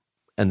before,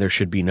 and there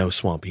should be no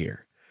swamp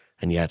here,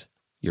 and yet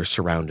you're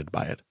surrounded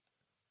by it.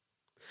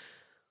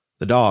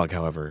 The dog,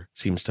 however,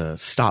 seems to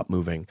stop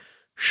moving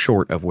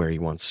short of where he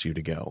wants you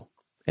to go,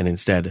 and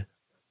instead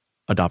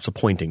adopts a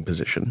pointing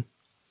position.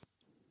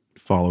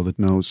 Follow the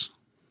nose.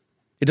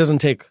 It doesn't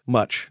take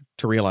much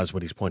to realize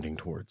what he's pointing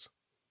towards.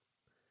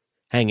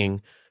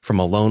 Hanging from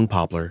a lone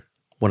poplar,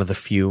 one of the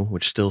few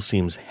which still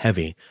seems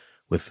heavy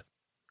with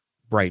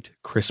bright,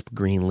 crisp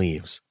green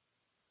leaves,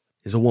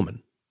 is a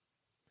woman.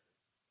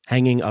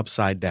 Hanging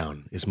upside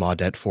down is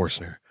Maudette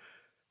Forstner,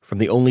 from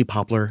the only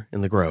poplar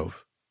in the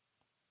grove,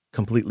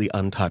 completely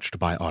untouched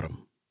by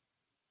autumn.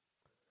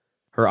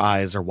 Her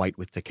eyes are white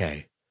with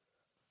decay.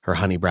 Her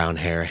honey-brown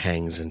hair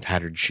hangs in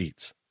tattered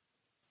sheets,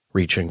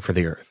 reaching for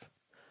the earth.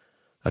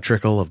 A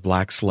trickle of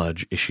black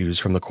sludge issues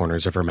from the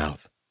corners of her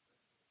mouth,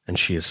 and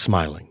she is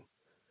smiling,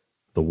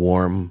 the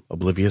warm,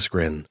 oblivious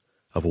grin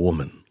of a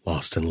woman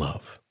lost in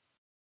love.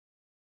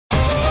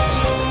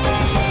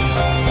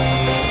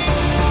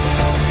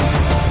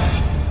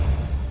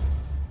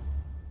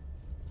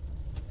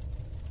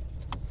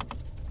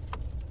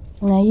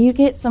 Now you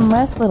get some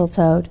rest, little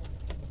toad.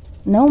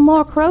 No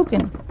more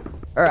croaking.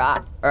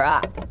 Let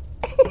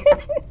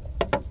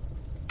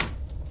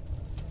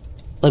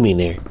me in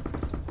there.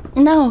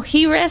 No,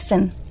 he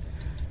resting.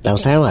 Don't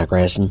sound like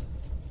resting.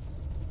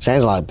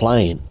 Sounds like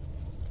playing.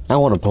 I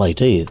want to play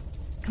too.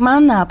 Come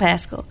on now,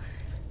 Pascal.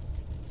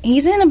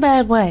 He's in a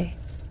bad way.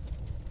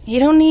 He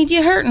don't need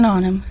you hurting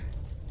on him.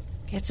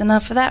 Gets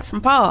enough of that from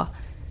Pa.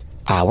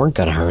 I weren't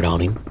gonna hurt on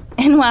him.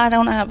 And why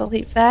don't I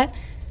believe that?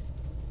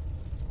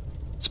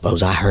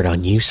 Suppose I hurt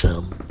on you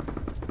some.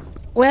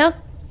 Well,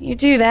 you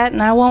do that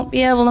and I won't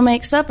be able to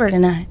make supper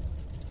tonight.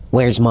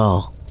 Where's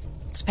Ma?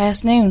 It's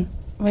past noon.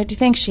 Where do you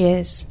think she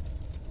is?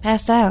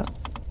 Passed out.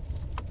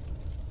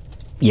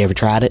 You ever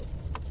tried it?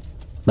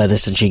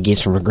 Medicine she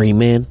gets from a green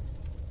man?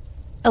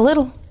 A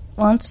little.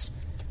 Once.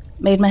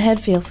 Made my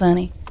head feel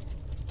funny.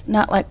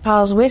 Not like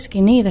Pa's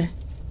whiskey, neither.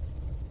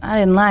 I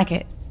didn't like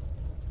it.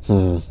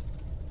 You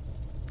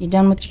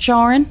done with your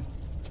choring?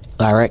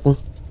 I reckon.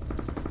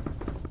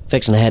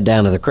 Fixing to head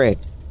down to the creek.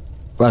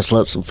 Rustle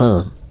up some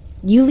fun.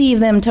 You leave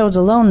them toads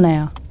alone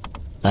now.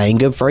 They ain't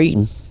good for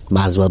eating.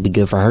 Might as well be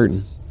good for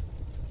hurting.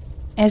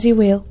 As you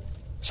will.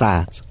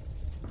 Besides,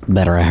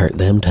 better I hurt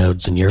them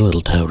toads than your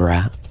little toad,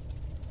 right?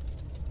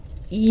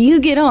 You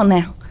get on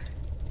now.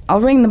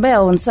 I'll ring the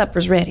bell when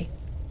supper's ready.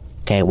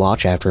 Can't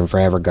watch after him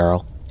forever,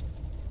 girl.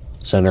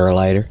 Sooner or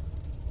later,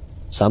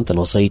 something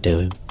will see to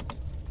him.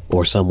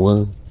 Or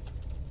someone.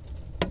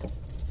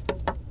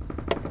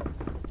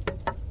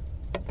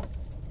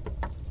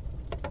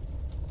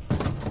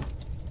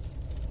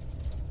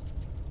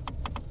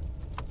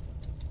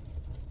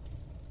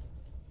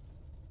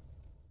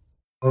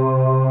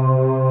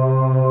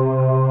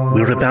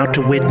 We're about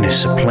to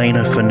witness a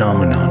planar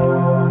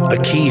phenomenon, a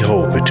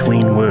keyhole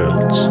between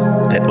worlds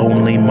that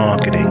only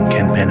marketing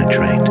can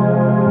penetrate.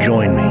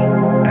 Join me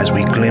as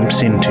we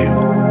glimpse into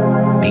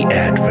the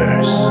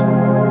Adverse.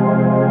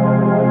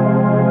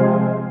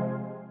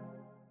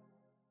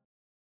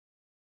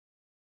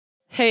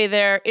 Hey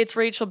there, it's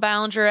Rachel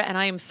Ballinger, and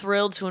I am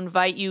thrilled to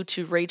invite you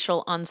to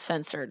Rachel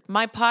Uncensored,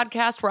 my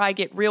podcast where I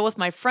get real with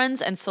my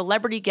friends and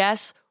celebrity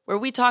guests, where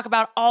we talk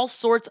about all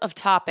sorts of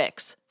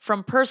topics.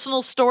 From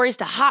personal stories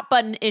to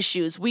hot-button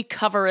issues, we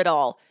cover it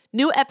all.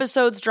 New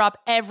episodes drop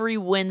every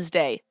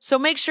Wednesday, so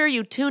make sure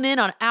you tune in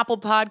on Apple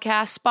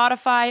Podcasts,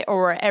 Spotify,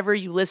 or wherever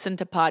you listen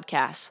to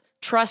podcasts.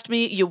 Trust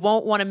me, you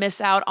won't want to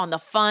miss out on the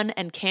fun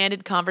and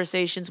candid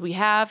conversations we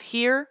have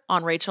here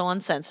on Rachel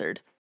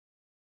Uncensored.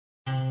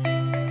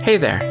 Hey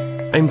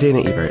there, I'm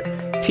Dana Ebert,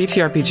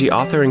 TTRPG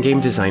author and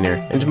game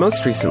designer, and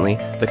most recently,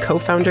 the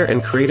co-founder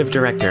and creative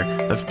director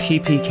of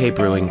TPK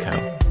Brewing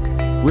Co.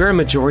 We're a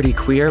majority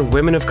queer,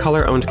 women of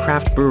color-owned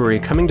craft brewery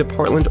coming to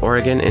Portland,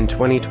 Oregon in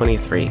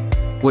 2023.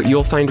 What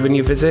you'll find when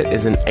you visit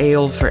is an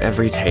ale for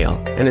every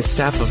tale, and a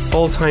staff of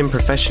full-time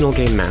professional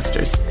game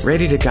masters,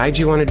 ready to guide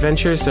you on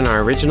adventures in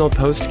our original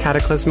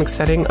post-cataclysmic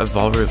setting of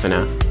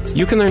Volruvina.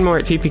 You can learn more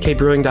at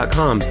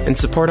tpkbrewing.com and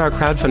support our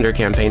crowdfunder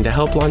campaign to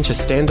help launch a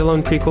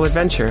standalone prequel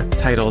adventure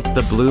titled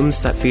The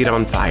Blooms That Feed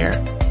on Fire.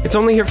 It's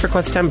only here for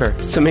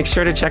Questember, so make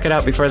sure to check it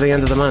out before the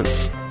end of the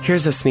month.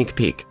 Here's a sneak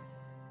peek.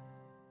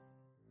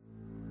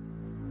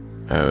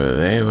 Oh,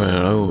 they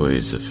were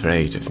always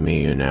afraid of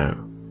me, you know.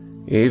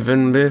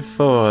 Even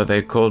before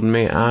they called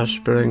me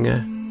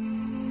Ashbringer.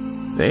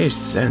 They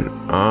sent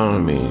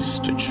armies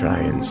to try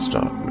and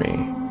stop me.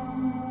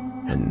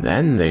 And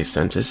then they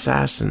sent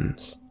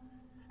assassins.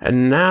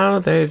 And now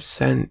they've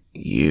sent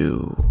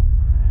you.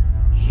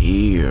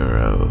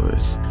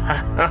 Heroes.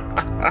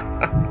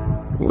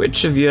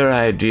 Which of your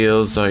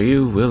ideals are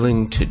you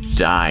willing to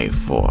die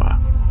for?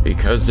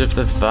 Because if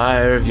the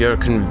fire of your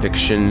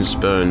convictions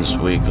burns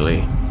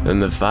weakly, then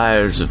the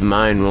fires of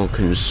mine will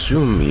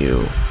consume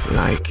you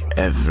like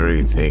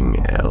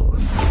everything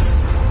else.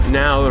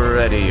 Now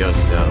ready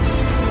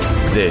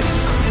yourselves.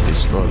 This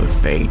is for the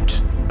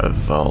fate of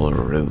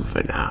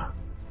Volruvina.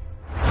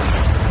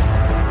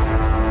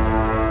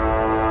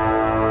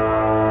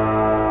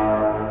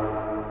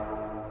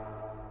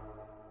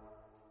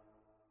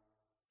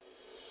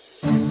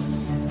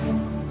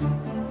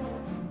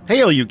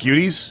 Hey, all you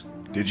cuties.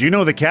 Did you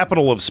know the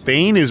capital of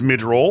Spain is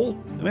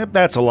Midroll?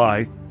 That's a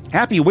lie.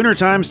 Happy winter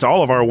times to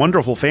all of our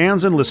wonderful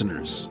fans and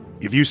listeners.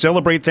 If you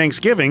celebrate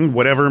Thanksgiving,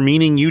 whatever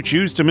meaning you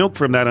choose to milk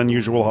from that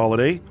unusual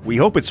holiday, we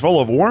hope it's full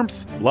of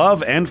warmth,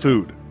 love, and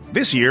food.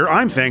 This year,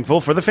 I'm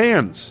thankful for the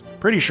fans.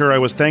 Pretty sure I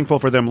was thankful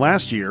for them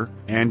last year,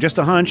 and just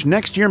a hunch,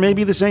 next year may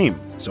be the same,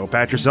 so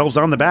pat yourselves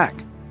on the back.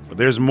 But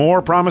there's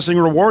more promising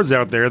rewards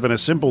out there than a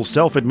simple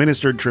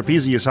self-administered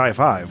trapezius high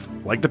five,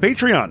 like the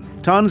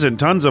Patreon. Tons and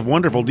tons of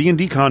wonderful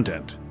D&D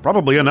content.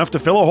 Probably enough to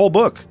fill a whole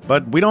book,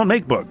 but we don't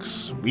make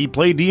books. We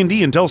play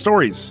D&D and tell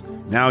stories.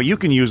 Now you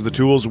can use the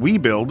tools we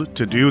build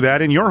to do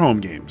that in your home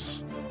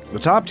games. The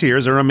top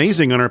tiers are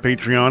amazing on our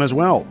Patreon as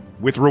well,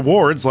 with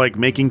rewards like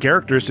making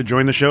characters to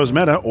join the show's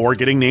meta or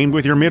getting named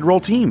with your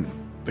mid-roll team.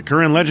 The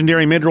current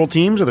legendary mid-roll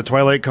teams are the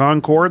Twilight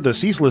Concord, the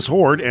Ceaseless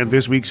Horde, and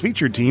this week's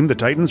featured team, the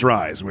Titans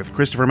Rise, with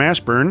Christopher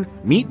Mashburn,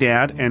 Meat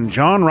Dad, and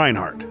John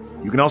Reinhardt.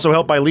 You can also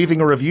help by leaving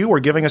a review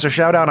or giving us a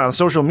shout-out on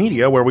social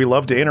media where we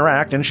love to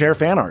interact and share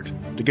fan art.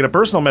 To get a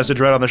personal message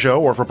read on the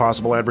show or for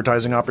possible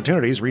advertising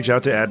opportunities, reach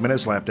out to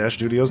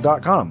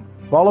admin@slapdashstudios.com.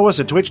 Follow us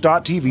at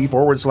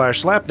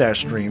twitch.tv/slapdash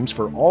streams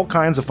for all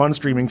kinds of fun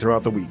streaming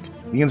throughout the week.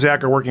 Me and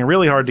Zach are working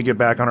really hard to get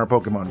back on our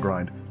Pokemon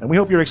grind, and we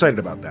hope you're excited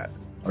about that.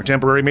 Our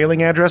temporary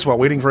mailing address while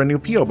waiting for a new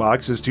P.O.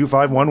 Box is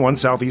 2511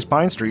 Southeast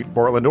Pine Street,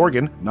 Portland,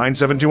 Oregon,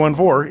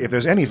 97214 if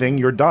there's anything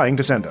you're dying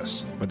to send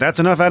us. But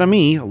that's enough out of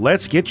me.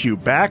 Let's get you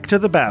back to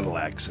the battle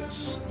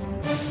axis.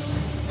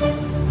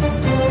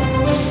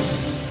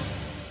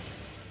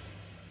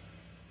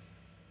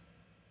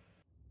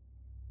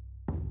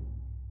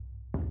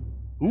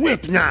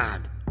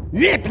 Ripnog!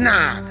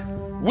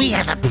 Ripnog! We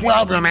have a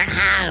problem at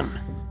home.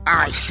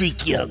 I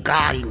seek your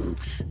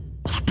guidance.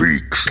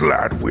 Speak,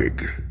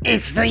 Sladwig.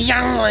 It's the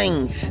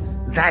younglings.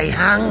 They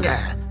hunger.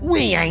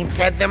 We ain't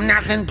fed them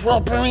nothing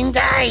proper in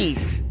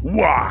days.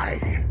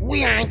 Why?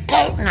 We ain't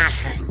got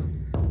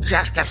nothing.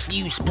 Just a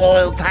few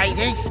spoiled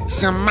taters,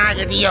 some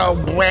maggoty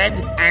old bread,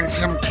 and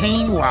some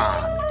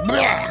quinoa.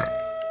 Blech.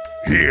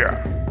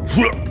 Here.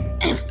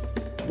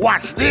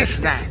 What's this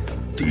then?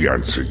 The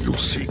answer you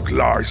seek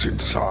lies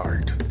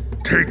inside.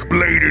 Take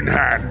blade in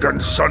hand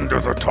and sunder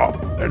the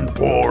top and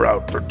pour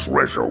out the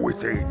treasure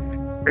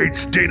within.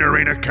 It's dinner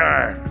in a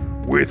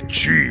can with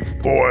Chief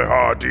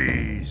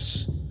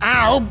Boyardee.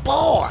 Oh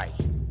boy!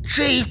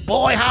 Chief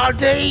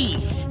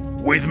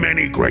Boyardee! With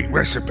many great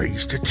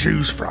recipes to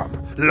choose from,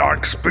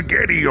 like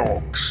spaghetti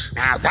orcs.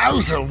 Now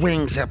those are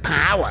wings of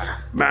power.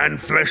 Man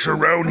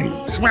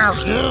flesheroni.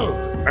 Smells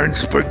good. And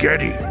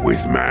spaghetti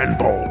with man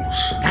balls.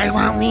 I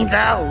won't need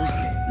those.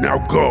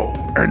 Now go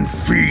and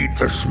feed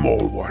the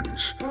small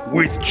ones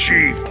with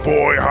Chief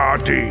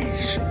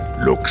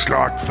Boyardee. Looks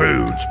like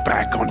food's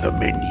back on the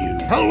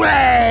menu.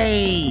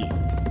 Hooray!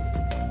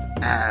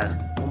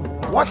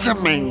 What's a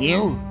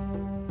menu?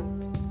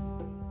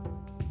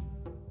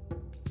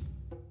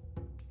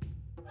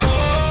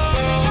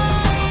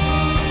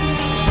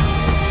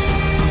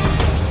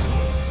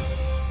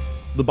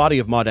 The body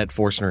of Maudette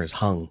Forstner is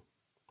hung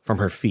from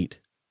her feet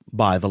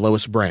by the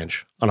lowest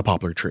branch on a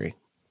poplar tree,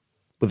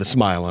 with a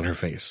smile on her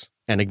face,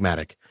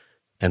 enigmatic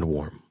and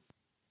warm.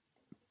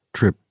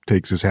 Trip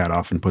takes his hat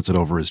off and puts it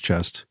over his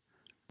chest.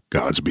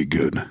 Gods be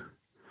good.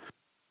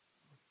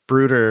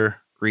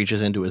 Brooder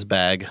reaches into his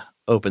bag,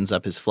 opens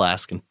up his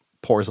flask, and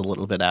pours a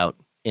little bit out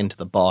into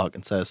the bog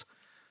and says,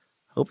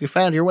 "Hope you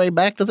found your way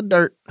back to the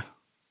dirt."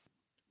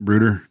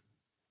 Brooder,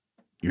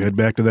 you head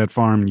back to that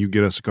farm and you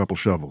get us a couple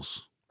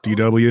shovels.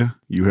 DW,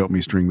 you help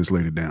me string this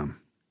lady down.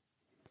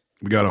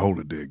 We got to hold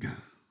a dig.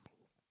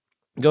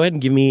 Go ahead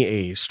and give me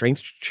a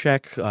strength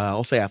check.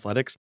 I'll say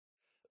athletics.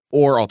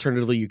 Or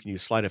alternatively, you can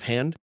use sleight of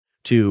hand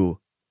to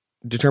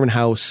determine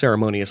how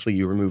ceremoniously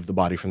you remove the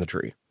body from the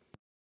tree.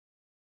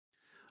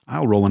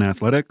 I'll roll in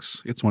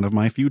athletics. It's one of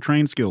my few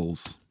trained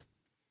skills.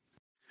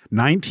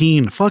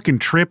 19. Fucking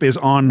Trip is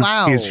on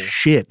his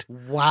shit.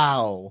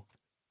 Wow.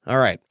 All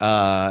right.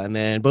 And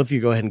then both of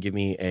you go ahead and give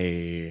me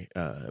a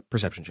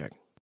perception check.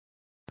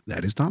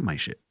 That is not my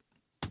shit.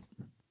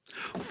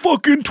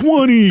 Fucking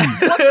 20.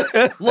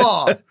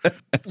 Law.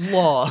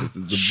 This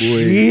is the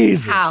boy.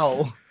 Jesus.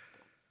 How?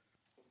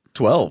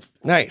 12.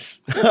 Nice.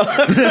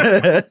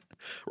 A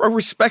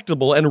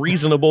respectable and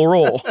reasonable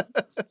roll.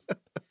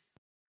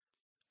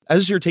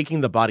 As you're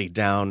taking the body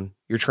down,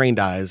 your trained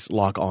eyes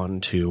lock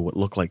on to what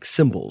look like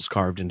symbols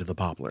carved into the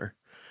poplar.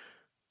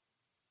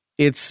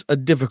 It's a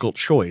difficult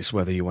choice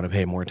whether you want to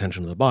pay more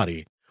attention to the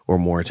body or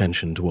more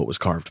attention to what was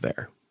carved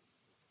there.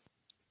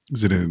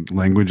 Is it a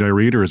language I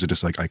read or is it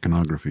just like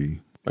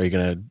iconography? Are you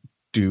going to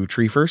do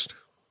tree first?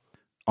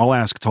 I'll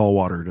ask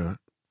Tallwater to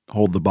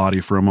hold the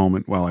body for a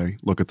moment while I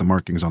look at the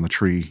markings on the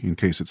tree in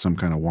case it's some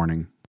kind of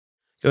warning.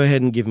 Go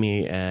ahead and give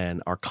me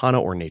an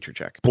Arcana or Nature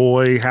check.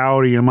 Boy,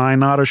 howdy, am I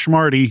not a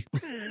schmarty.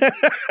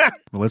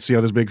 Well, let's see how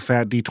this big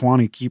fat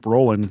D20 keep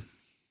rolling.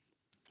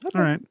 Okay.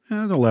 All right,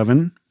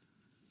 11.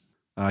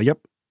 Yep,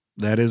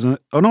 that isn't...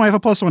 Oh, no, I have a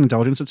 +1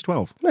 intelligence. It's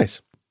 12.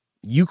 Nice.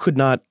 You could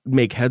not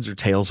make heads or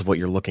tails of what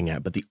you're looking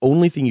at, but the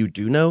only thing you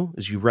do know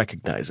is you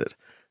recognize it.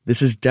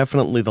 This is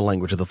definitely the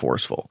language of the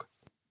forest folk.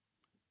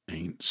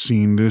 Ain't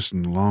seen this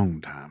in a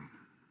long time.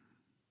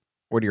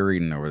 What are you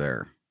reading over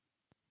there?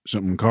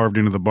 Something carved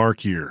into the bark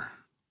here.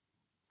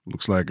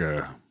 Looks like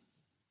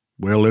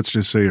well, let's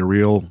just say a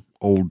real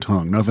old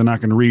tongue. Nothing I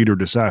can read or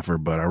decipher,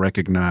 but I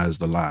recognize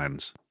the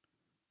lines.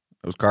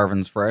 Those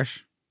carvings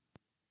fresh?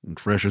 And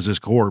fresh as this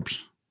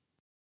corpse.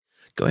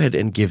 Go ahead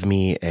and give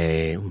me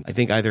I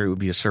think either it would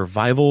be a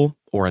survival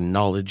or a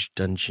knowledge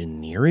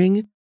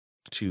dungeoneering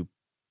to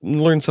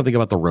learn something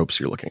about the ropes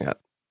you're looking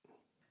at.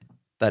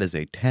 That is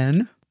a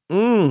 10.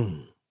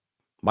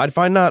 Mighty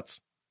fine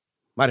nuts.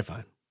 Mighty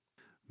fine.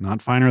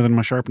 Not finer than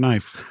my sharp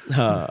knife.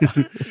 I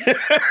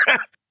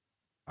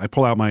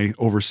pull out my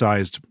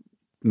oversized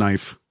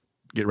knife,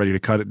 get ready to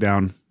cut it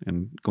down,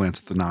 and glance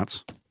at the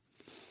knots.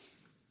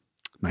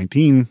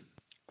 19.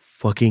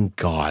 Fucking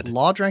God.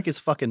 Law drank his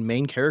fucking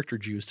main character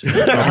juice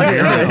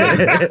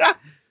today.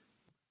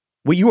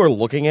 What you are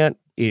looking at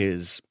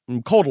is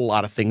called a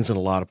lot of things in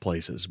a lot of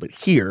places, but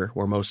here,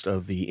 where most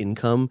of the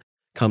income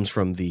comes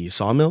from the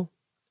sawmill,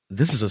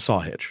 this is a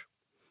saw hitch.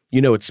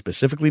 You know it's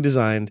specifically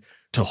designed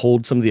to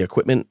hold some of the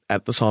equipment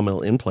at the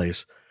sawmill in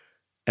place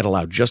and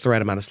allow just the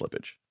right amount of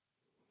slippage.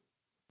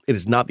 It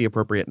is not the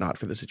appropriate knot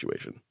for the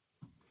situation.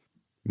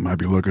 Might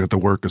be looking at the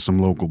work of some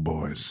local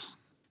boys.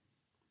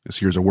 This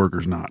here's a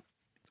worker's knot.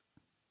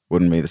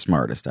 Wouldn't be the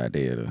smartest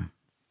idea to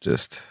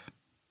just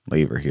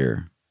leave her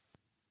here.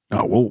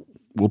 No,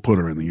 we'll put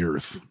her in the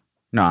earth.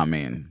 No, I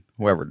mean,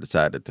 whoever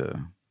decided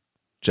to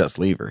just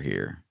leave her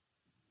here.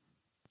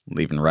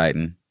 Leave in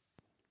writing.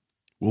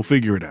 We'll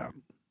figure it out.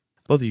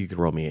 Both of you could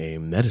roll me a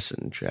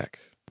medicine check.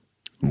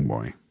 Oh,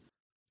 boy.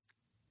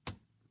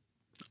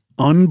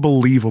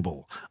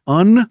 Unbelievable.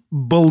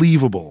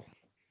 Unbelievable.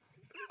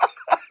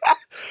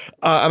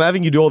 I'm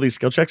having you do all these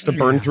skill checks to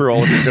burn through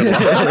all of your good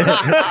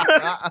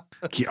luck.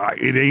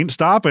 It ain't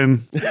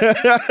stopping.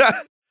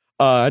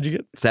 How'd you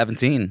get?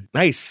 17.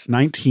 Nice.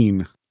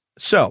 19.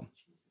 So,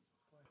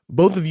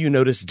 both of you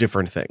notice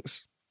different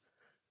things.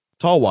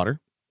 Tallwater,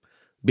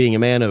 being a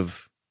man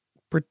of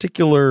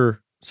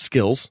particular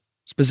skills,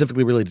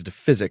 specifically related to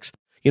physics,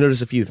 you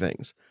notice a few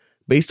things.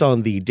 Based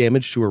on the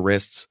damage to her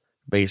wrists,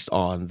 based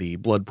on the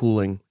blood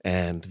pooling,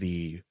 and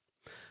the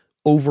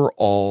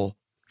overall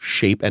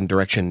shape and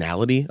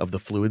directionality of the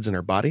fluids in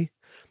her body,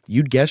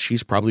 you'd guess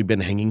she's probably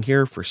been hanging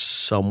here for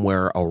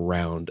somewhere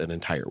around an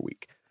entire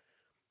week.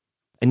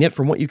 And yet,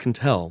 from what you can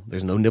tell,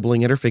 there's no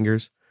nibbling at her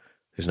fingers,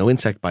 there's no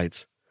insect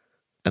bites,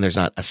 and there's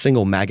not a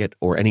single maggot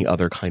or any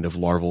other kind of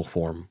larval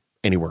form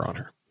anywhere on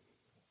her.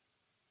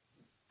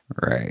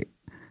 Right.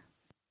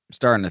 I'm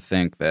starting to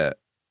think that,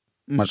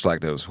 much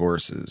like those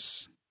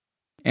horses,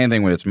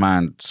 anything with its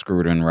mind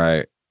screwed in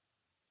right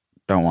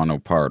don't want no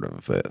part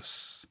of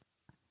this.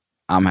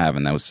 I'm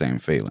having those same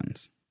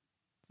feelings.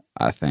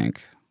 I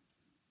think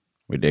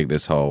we dig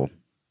this hole,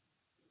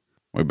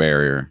 we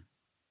bury her,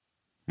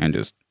 and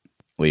just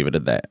leave it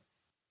at that.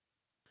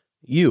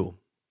 You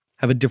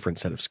have a different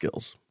set of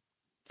skills.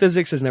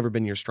 Physics has never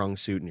been your strong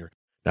suit, and you're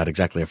not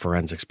exactly a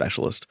forensic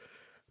specialist,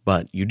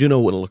 but you do know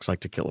what it looks like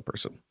to kill a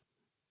person.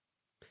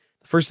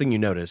 The first thing you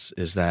notice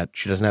is that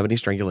she doesn't have any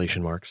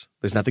strangulation marks.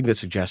 There's nothing that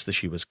suggests that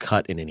she was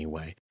cut in any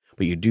way,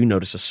 but you do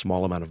notice a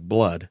small amount of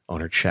blood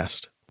on her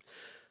chest.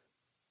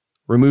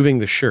 Removing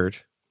the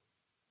shirt,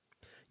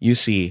 you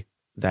see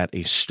that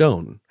a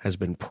stone has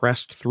been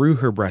pressed through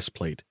her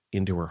breastplate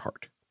into her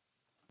heart.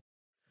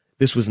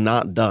 This was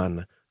not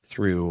done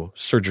through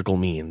surgical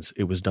means.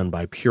 It was done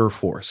by pure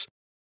force.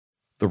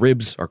 The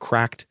ribs are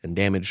cracked and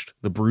damaged.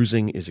 The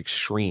bruising is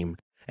extreme.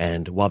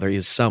 And while there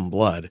is some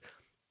blood,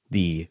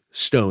 the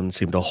stone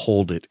seemed to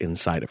hold it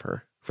inside of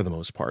her for the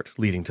most part,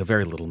 leading to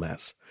very little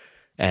mess.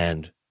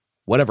 And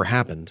whatever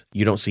happened,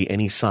 you don't see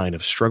any sign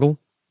of struggle.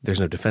 There's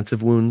no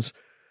defensive wounds.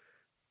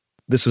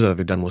 This was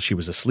either done while she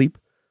was asleep,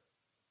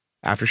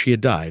 after she had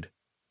died,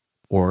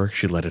 or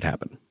she let it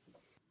happen.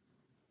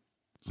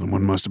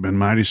 Someone must have been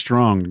mighty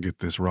strong to get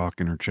this rock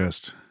in her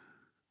chest.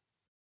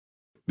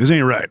 This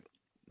ain't right.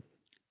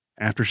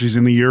 After she's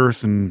in the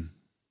earth and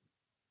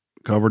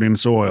covered in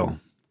soil,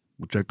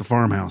 we'll check the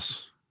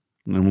farmhouse,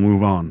 and then we'll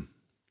move on.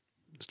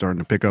 Starting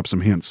to pick up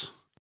some hints.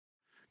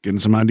 Getting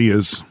some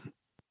ideas.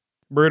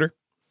 Brooder,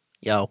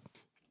 Yo.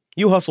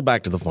 you hustle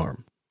back to the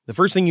farm. The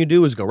first thing you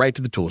do is go right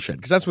to the tool shed,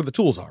 because that's where the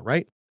tools are,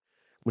 right?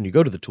 When you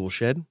go to the tool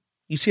shed,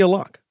 you see a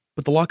lock,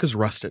 but the lock is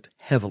rusted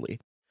heavily.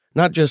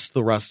 Not just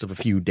the rust of a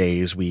few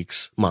days,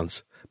 weeks,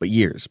 months, but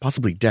years,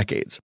 possibly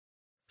decades.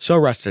 So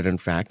rusted, in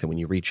fact, that when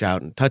you reach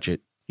out and touch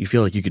it, you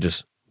feel like you could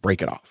just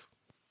break it off.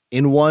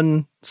 In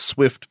one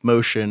swift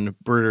motion,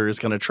 Brooder is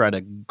going to try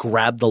to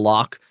grab the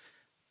lock,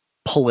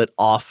 pull it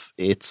off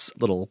its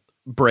little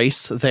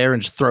brace there,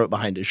 and just throw it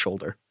behind his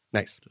shoulder.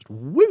 Nice. Just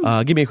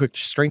woo! Give me a quick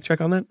strength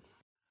check on that.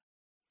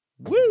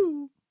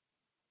 Woo!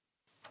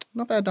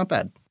 Not bad, not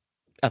bad.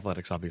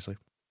 Athletics, obviously.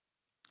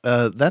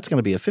 That's going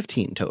to be a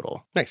 15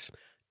 total. Nice.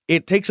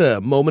 It takes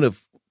a moment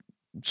of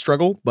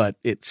struggle, but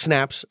it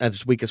snaps at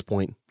its weakest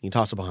point. You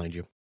toss it behind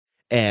you.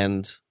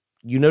 And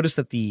you notice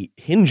that the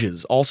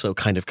hinges also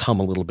kind of come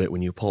a little bit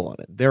when you pull on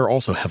it. They're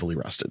also heavily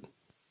rusted.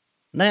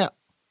 Now,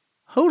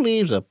 who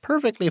leaves a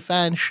perfectly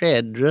fine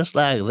shed just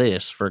like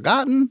this?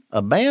 Forgotten?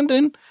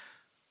 Abandoned?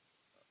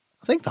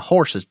 I think the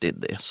horses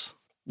did this.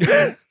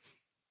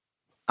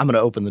 I'm going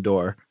to open the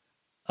door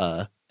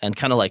and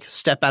kind of like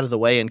step out of the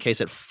way in case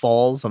it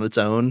falls on its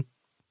own.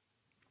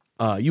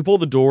 You pull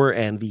the door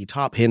and the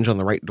top hinge on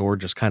the right door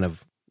just kind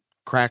of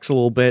cracks a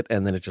little bit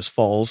and then it just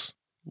falls,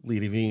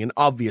 leaving an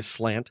obvious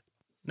slant.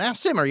 Now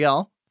simmer,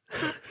 y'all.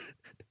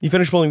 You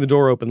finish pulling the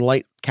door open,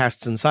 light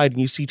casts inside,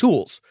 and you see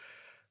tools.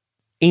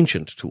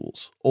 Ancient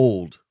tools.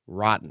 Old,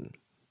 rotten,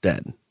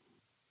 dead.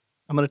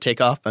 I'm going to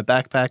take off my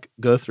backpack,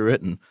 go through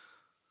it, and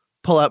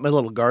pull out my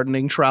little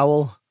gardening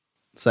trowel.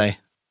 Say,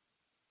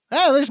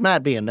 this might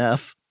be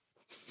enough.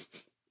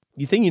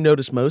 The thing you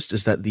notice most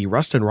is that the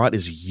rust and rot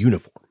is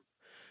uniform.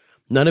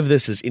 None of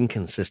this is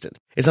inconsistent.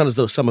 It's not as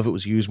though some of it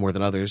was used more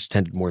than others,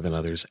 tended more than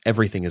others.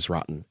 Everything is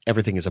rotten.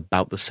 Everything is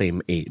about the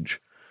same age.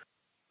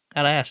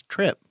 Gotta ask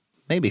Trip.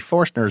 Maybe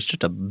Forstner is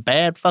just a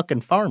bad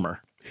fucking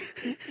farmer.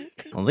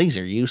 Well, these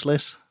are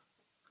useless.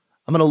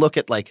 I'm gonna look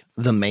at, like,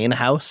 the main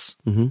house.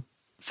 Mm-hmm.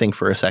 Think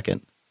for a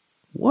second.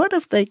 What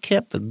if they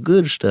kept the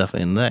good stuff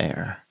in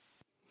there?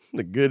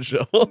 The good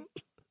stuff.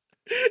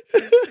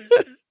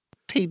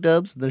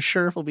 T-Dubs and the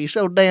sheriff will be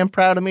so damn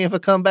proud of me if I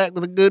come back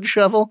with a good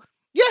shovel.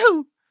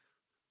 Yahoo!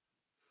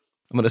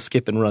 I'm going to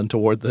skip and run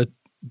toward the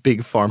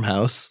big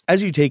farmhouse.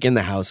 As you take in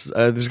the house,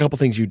 there's a couple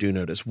things you do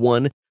notice.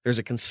 One, there's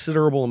a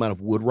considerable amount of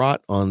wood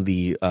rot on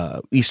the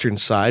eastern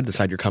side, the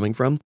side you're coming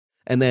from.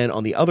 And then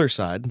on the other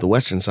side, the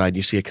western side,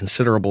 you see a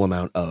considerable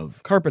amount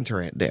of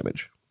carpenter ant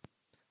damage.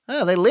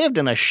 Oh, they lived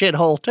in a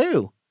shithole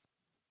too.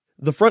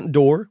 The front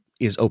door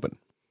is open,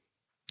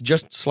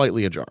 just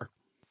slightly ajar.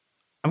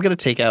 I'm going to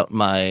take out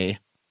my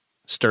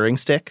stirring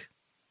stick,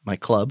 my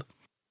club,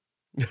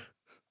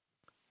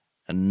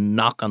 and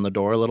knock on the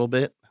door a little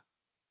bit.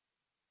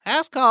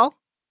 House call.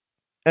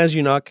 As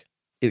you knock,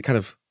 it kind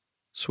of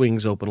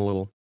swings open a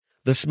little.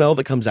 The smell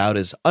that comes out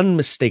is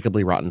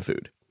unmistakably rotten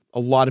food. A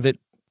lot of it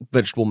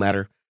vegetable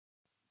matter,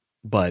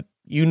 but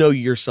you know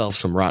yourself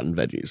some rotten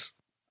veggies.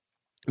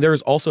 There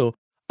is also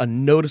a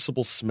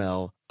noticeable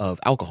smell of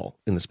alcohol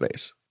in the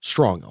space.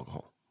 Strong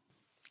alcohol.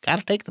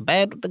 Gotta take the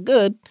bad with the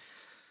good.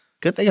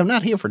 Good thing I'm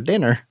not here for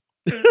dinner.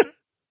 I'm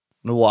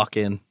gonna walk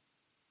in.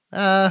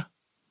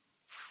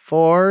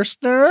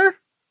 Forstner?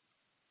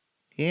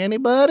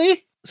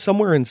 Anybody?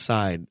 Somewhere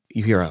inside,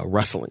 you hear a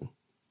rustling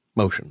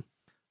motion.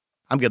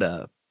 I'm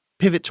gonna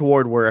pivot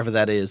toward wherever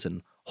that is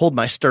and hold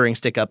my stirring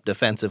stick up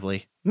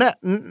defensively. Now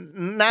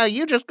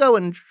you just go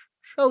and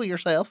show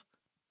yourself.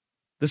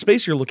 The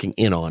space you're looking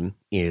in on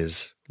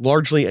is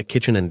largely a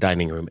kitchen and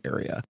dining room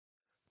area.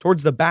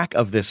 Towards the back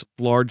of this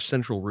large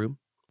central room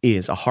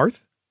is a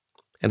hearth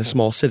and a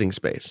small sitting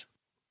space.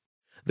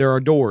 There are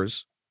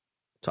doors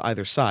to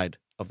either side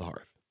of the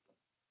hearth.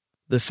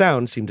 The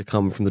sounds seem to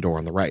come from the door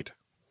on the right.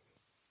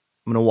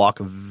 I'm going to walk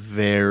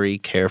very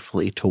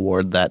carefully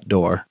toward that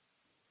door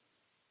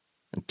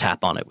and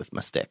tap on it with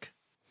my stick.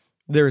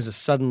 There is a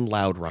sudden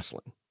loud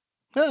rustling.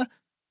 Huh.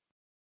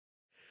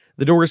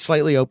 The door is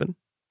slightly open,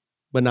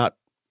 but not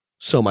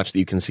so much that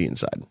you can see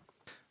inside. I'm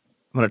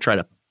going to try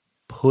to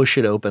push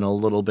it open a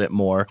little bit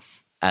more,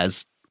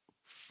 as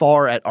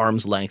far at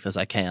arm's length as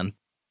I can.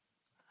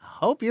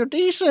 Hope you're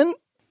decent.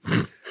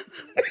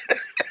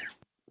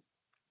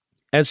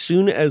 As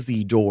soon as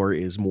the door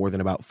is more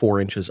than about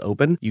 4 inches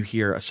open, you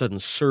hear a sudden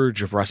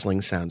surge of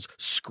rustling sounds,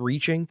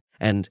 screeching,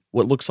 and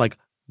what looks like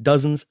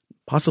dozens,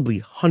 possibly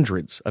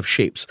hundreds of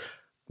shapes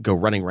go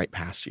running right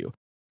past you,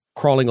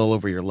 crawling all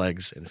over your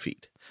legs and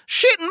feet.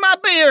 Shit in my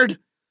beard!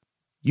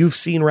 You've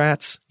seen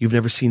rats. You've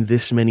never seen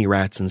this many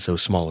rats in so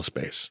small a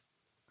space.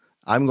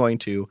 I'm going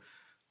to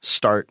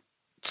start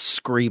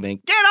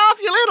screaming, "Get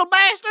off, you little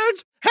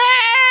bastards!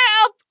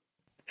 Help!"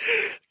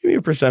 Give me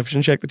a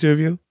perception check, the two of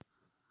you.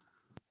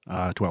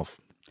 12.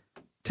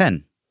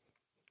 10.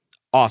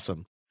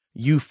 Awesome.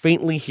 You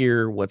faintly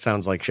hear what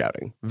sounds like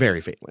shouting. Very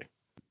faintly.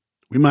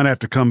 We might have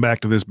to come back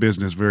to this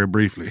business very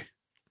briefly.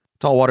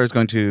 Tallwater is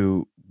going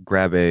to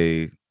grab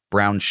a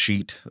brown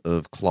sheet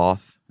of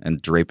cloth and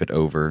drape it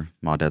over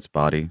Maudette's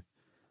body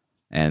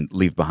and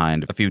leave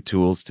behind a few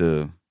tools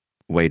to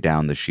weigh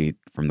down the sheet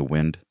from the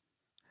wind.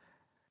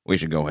 We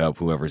should go help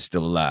whoever's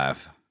still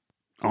alive.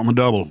 On the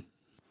double.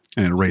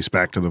 And race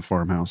back to the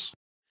farmhouse.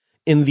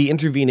 In the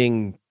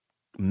intervening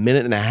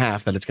minute and a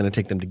half that it's going to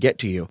take them to get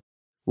to you,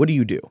 what do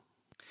you do?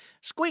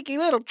 Squeaky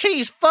little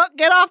cheese fuck,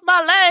 get off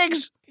my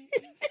legs!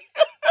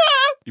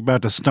 You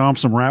about to stomp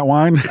some rat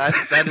wine?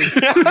 That is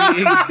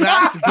the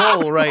exact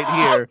goal right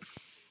here.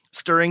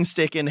 Stirring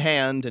stick in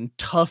hand and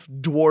tough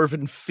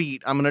dwarven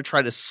feet. I'm going to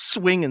try to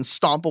swing and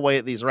stomp away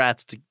at these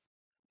rats.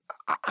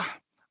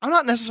 I'm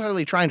not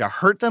necessarily trying to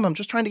hurt them. I'm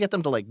just trying to get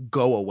them to,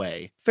 go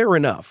away. Fair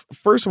enough.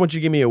 First, I want you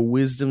to give me a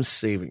wisdom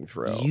saving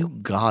throw. You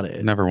got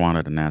it. Never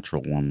wanted a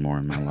natural one more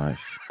in my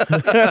life.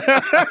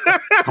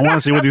 I want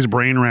to see what these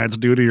brain rats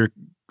do to your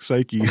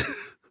psyche.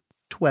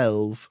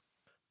 12.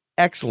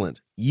 Excellent.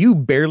 You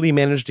barely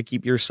managed to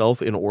keep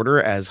yourself in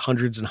order as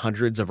hundreds and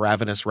hundreds of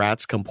ravenous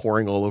rats come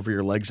pouring all over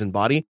your legs and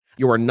body.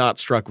 You are not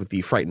struck with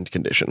the frightened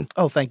condition.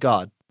 Oh, thank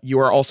God. You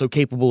are also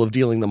capable of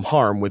dealing them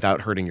harm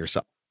without hurting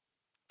yourself.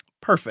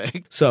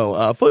 Perfect.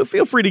 So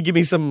feel free to give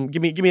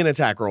me an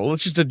attack roll.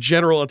 It's just a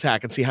general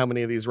attack and see how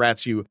many of these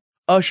rats you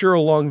usher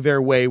along their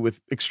way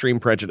with extreme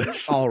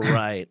prejudice. All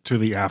right. To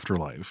the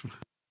afterlife.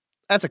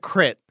 That's a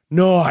crit.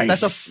 Nice.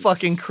 That's a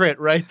fucking crit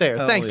right there.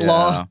 Hell Thanks, yeah.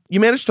 Law. You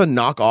managed to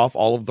knock off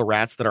all of the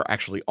rats that are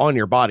actually on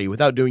your body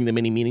without doing them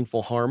any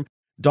meaningful harm.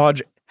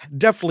 Dodge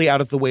definitely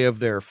out of the way of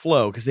their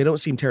flow because they don't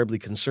seem terribly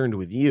concerned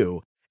with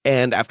you.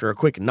 And after a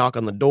quick knock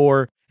on the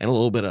door and a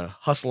little bit of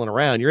hustling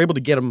around, you're able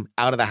to get them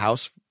out of the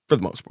house for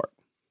the most part.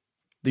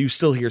 You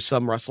still hear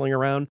some rustling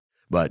around,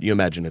 but you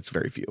imagine it's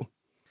very few.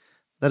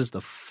 That is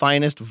the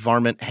finest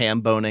varmint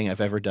ham boning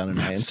I've ever done in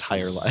my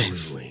entire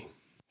life.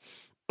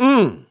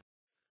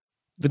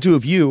 The two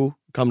of you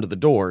come to the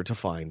door to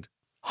find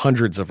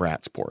hundreds of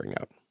rats pouring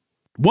out.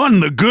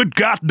 Wasn't the good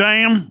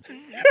goddamn?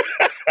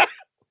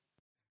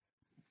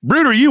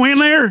 Brute, are you in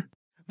there?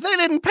 They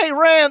didn't pay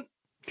rent.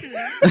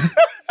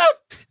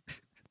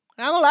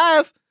 I'm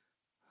alive.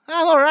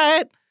 I'm all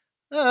right.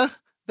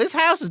 This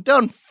house is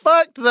done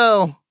fucked,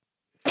 though.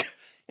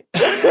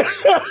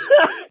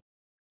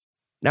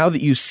 Now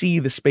that you see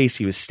the space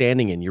he was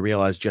standing in, you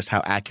realize just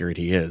how accurate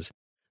he is.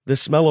 The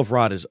smell of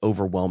rot is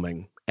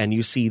overwhelming, and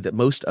you see that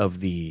most of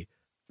the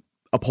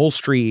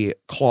upholstery,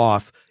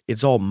 cloth,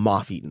 it's all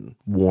moth-eaten,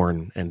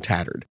 worn, and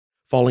tattered,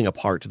 falling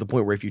apart to the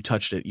point where if you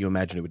touched it, you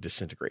imagine it would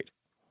disintegrate.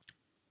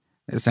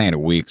 This ain't a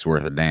week's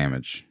worth of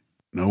damage.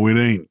 No, it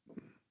ain't.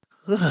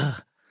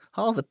 Ugh.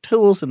 All the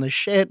tools in the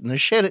shed and the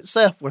shed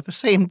itself were the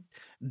same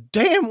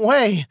damn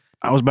way.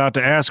 I was about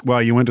to ask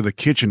why you went to the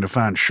kitchen to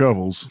find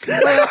shovels.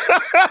 Well,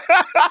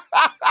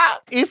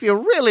 If you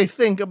really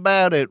think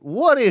about it,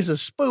 what is a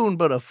spoon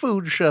but a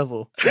food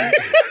shovel?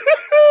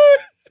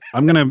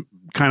 I'm going to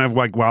kind of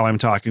like, while I'm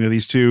talking to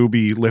these two,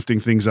 be lifting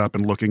things up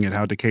and looking at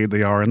how decayed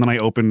they are. And then I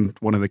open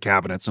one of the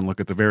cabinets and look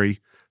at the very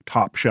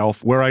top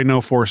shelf where I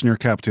know Forstner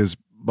kept his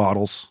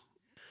bottles.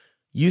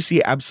 You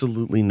see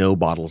absolutely no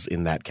bottles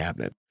in that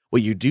cabinet.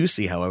 What you do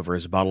see, however,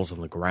 is bottles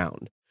on the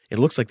ground. It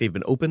looks like they've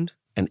been opened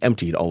and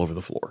emptied all over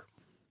the floor.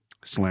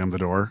 Slam the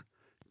door.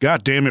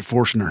 God damn it,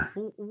 Forstner.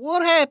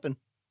 What happened?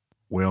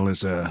 Well,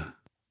 it's a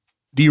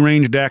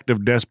deranged act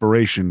of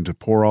desperation to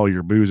pour all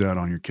your booze out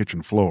on your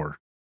kitchen floor.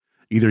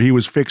 Either he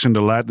was fixing to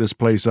light this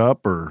place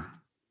up or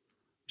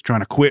he's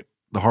trying to quit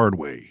the hard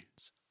way.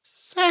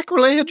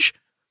 Sacrilege!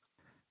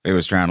 If he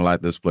was trying to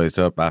light this place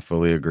up, I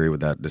fully agree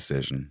with that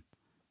decision.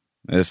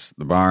 This,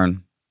 the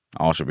barn,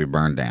 all should be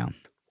burned down.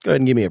 Go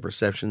ahead and give me a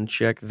perception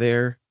check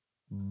there,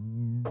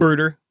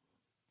 Birder.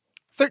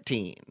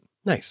 13.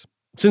 Nice.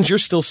 Since you're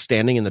still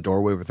standing in the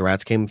doorway where the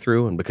rats came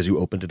through, and because you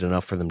opened it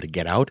enough for them to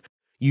get out,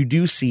 you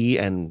do see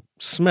and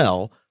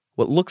smell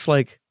what looks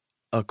like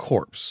a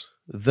corpse,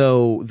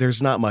 though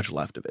there's not much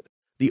left of it.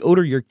 The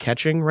odor you're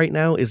catching right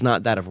now is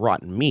not that of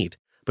rotten meat,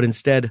 but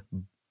instead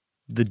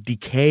the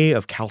decay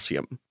of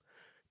calcium,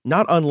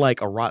 not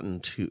unlike a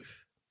rotten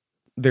tooth.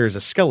 There's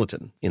a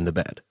skeleton in the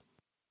bed.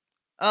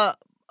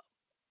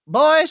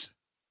 Boys,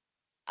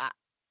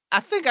 I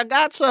think I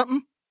got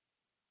something.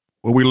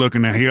 What are we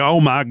looking at here?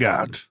 Oh, my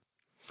God.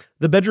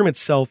 The bedroom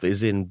itself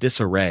is in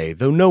disarray,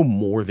 though no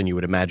more than you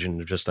would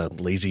imagine just a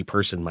lazy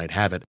person might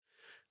have it.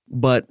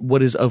 But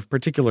what is of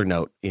particular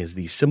note is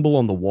the symbol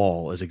on the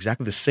wall is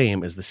exactly the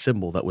same as the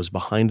symbol that was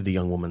behind the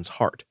young woman's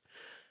heart.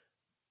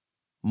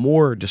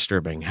 More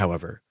disturbing,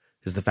 however,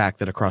 is the fact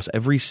that across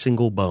every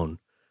single bone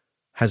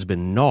has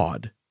been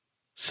gnawed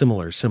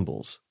similar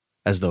symbols,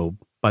 as though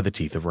by the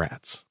teeth of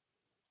rats.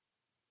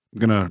 I'm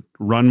going to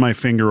run my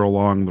finger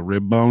along the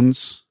rib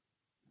bones.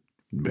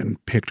 Been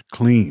picked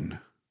clean.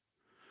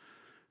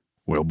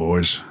 Well,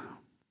 boys,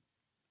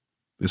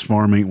 this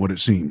farm ain't what it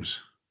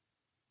seems.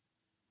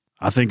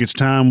 I think it's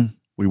time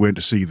we went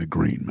to see the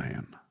Green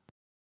Man.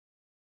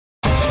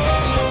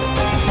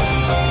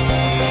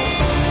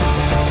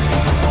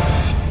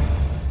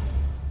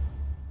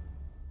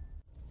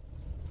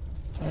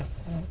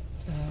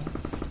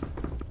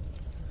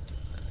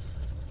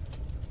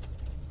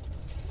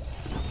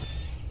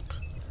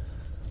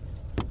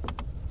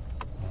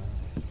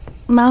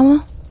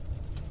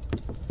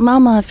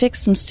 Mama, I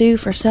fixed some stew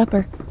for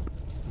supper.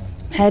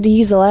 Had to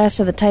use the last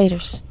of the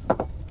taters.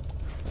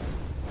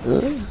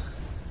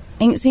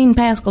 Ain't seen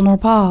Pascal nor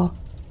Pa.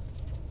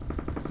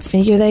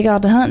 Figure they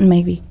got to hunting,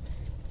 maybe.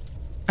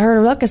 I heard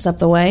a ruckus up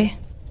the way.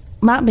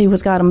 Might be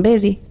what's got 'em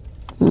busy.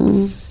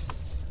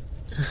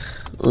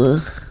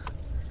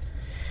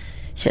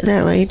 Shut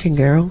that lantern,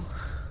 girl.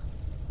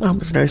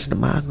 Mama's nursing a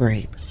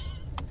migraine.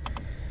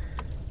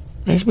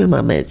 Pass me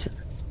my medicine.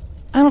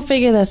 I don't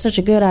figure that's such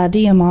a good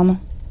idea,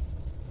 Mama.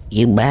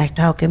 You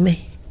back-talking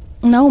me?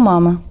 No,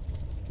 Mama.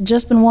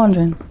 Just been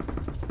wondering.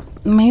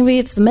 Maybe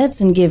it's the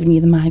medicine giving you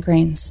the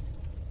migraines.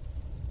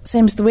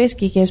 Same as the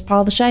whiskey gives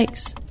Pa the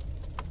shakes.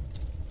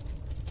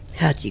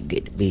 How'd you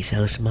get to be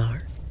so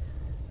smart?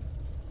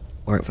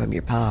 Weren't from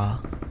your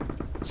pa.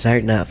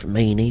 Certainly not from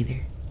me neither.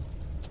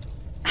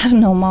 I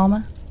don't know,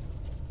 Mama.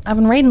 I've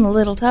been reading The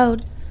Little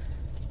Toad.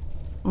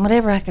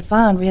 Whatever I could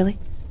find, really.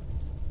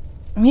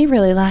 He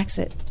really likes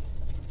it.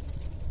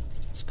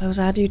 Suppose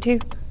I do, too.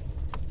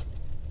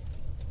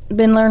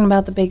 Been learning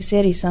about the big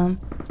city some.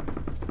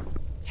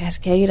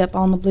 Cascade up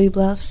on the Blue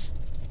Bluffs.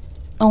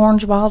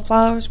 Orange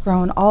wildflowers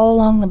growing all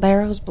along the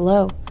barrows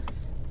below.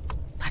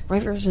 Like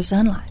rivers of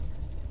sunlight.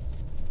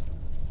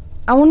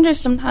 I wonder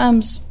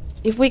sometimes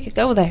if we could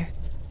go there.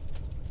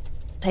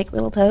 Take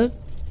Little Toad.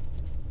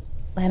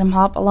 Let him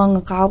hop along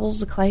the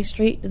cobbles of Clay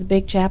Street to the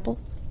big chapel.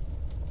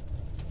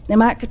 They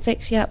might could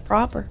fix you up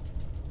proper.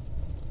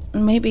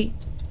 And maybe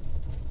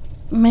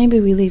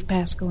we leave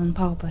Pascal and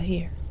Papa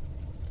here.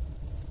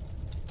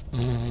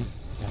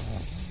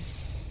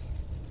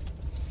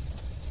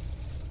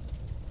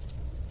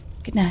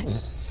 Good night.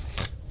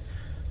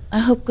 I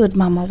hope good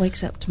Mama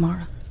wakes up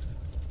tomorrow.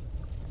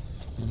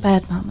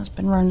 Bad Mama's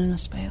been running a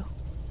spell.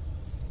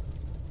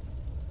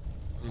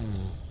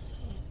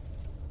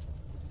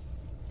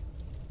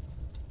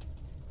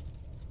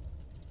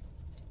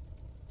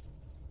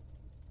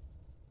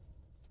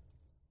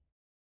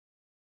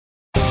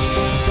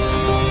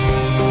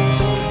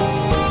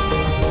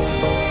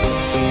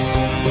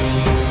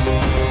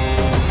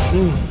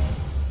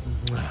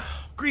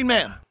 Green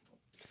Man.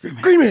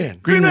 Green Man!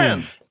 Green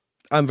Man.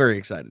 I'm very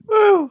excited.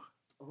 Woo!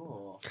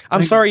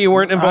 I'm sorry you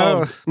weren't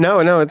involved.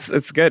 No,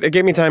 it's good. It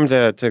gave me time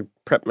to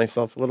prep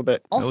myself a little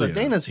bit. Also,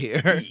 Dana's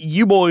here.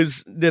 You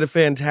boys did a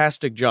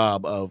fantastic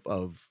job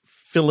of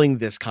filling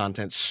this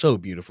content so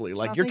beautifully.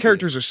 Like, your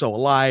characters are so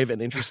alive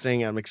and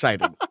interesting. I'm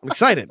excited.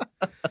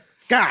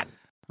 God.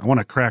 I want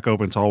to crack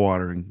open tall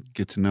water and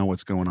get to know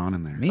what's going on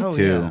in there. Me Oh,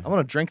 too. yeah. I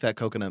want to drink that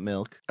coconut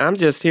milk. I'm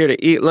just here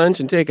to eat lunch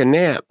and take a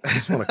nap.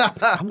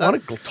 I want a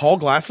tall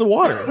glass of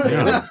water.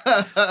 Yeah.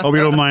 Hope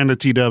you don't mind the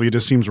TW.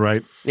 Just seems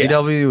right.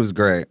 TW was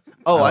great.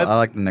 Oh, I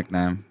like the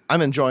nickname.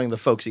 I'm enjoying the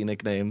folksy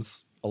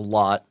nicknames a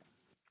lot.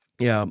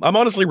 Yeah, I'm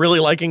honestly really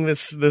liking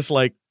this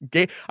like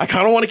game. I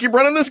kind of want to keep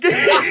running this game.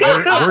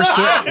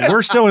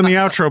 We're still in the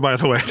outro, by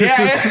the way. This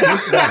is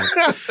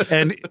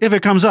and if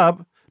it comes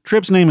up,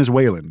 Trip's name is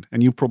Wayland,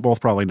 and you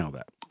both probably know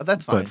that.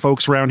 That's fine. But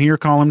folks around here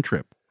call him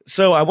Trip.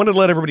 So I wanted to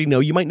let everybody know,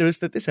 you might notice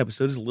that this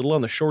episode is a little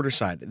on the shorter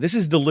side. This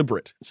is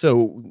deliberate.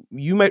 So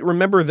you might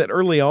remember that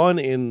early on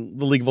in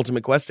the League of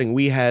Ultimate Questing,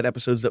 we had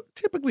episodes that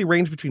typically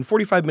range between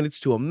 45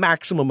 minutes to a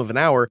maximum of an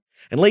hour.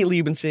 And lately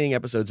you've been seeing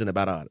episodes in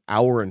about an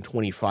hour and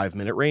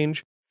 25-minute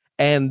range.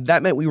 And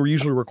that meant we were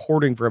usually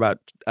recording for about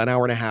an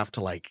hour and a half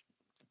to like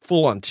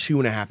full on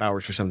 2.5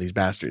 hours for some of these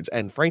bastards.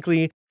 And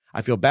frankly,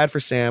 I feel bad for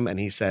Sam. And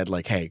he said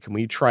like, hey, can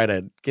we try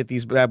to get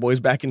these bad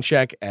boys back in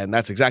check? And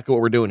that's exactly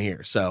what we're doing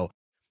here. So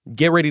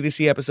get ready to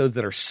see episodes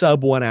that are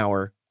sub 1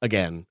 hour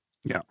again.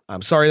 Yeah.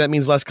 I'm sorry that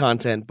means less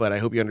content, but I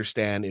hope you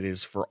understand it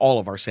is for all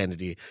of our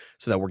sanity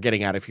so that we're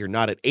getting out of here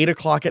not at 8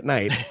 o'clock at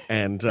night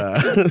and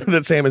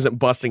that Sam isn't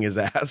busting his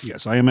ass.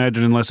 Yes, I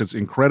imagine unless it's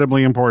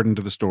incredibly important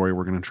to the story,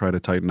 we're going to try to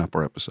tighten up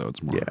our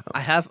episodes more. Yeah. I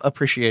have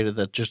appreciated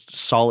that just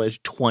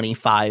solid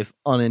 25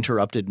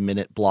 uninterrupted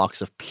minute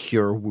blocks of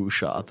pure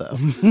wuxia, though.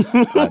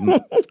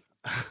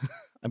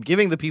 I'm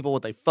giving the people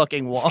what they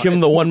fucking want. Just give him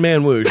the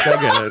one-man whoosh. I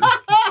get it.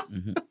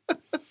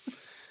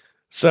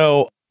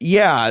 So,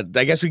 yeah,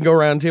 I guess we can go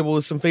around the table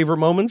with some favorite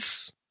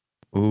moments.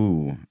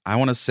 Ooh, I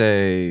want to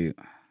say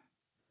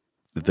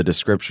the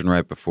description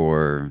right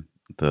before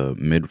the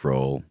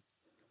mid-roll,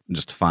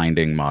 just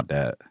finding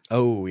Maudette.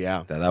 Oh,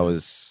 yeah.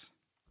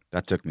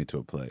 That took me to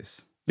a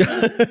place.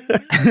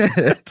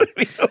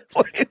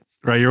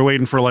 Right, you're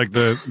waiting for like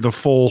the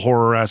full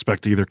horror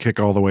aspect to either kick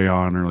all the way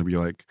on or be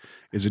like,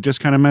 is it just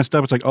kind of messed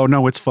up? It's like, oh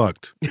no, it's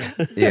fucked.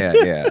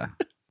 Yeah.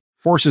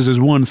 Horses is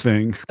one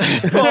thing.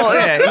 Well,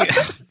 yeah.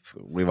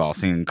 We've all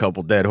seen a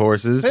couple dead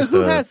horses. Who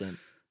hasn't?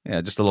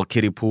 Yeah, just a little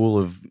kiddie pool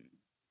of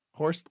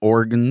Horse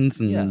organs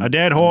and a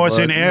dead horse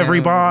in every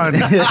barn.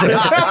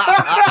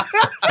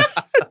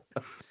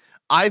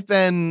 I've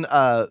been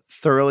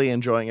thoroughly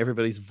enjoying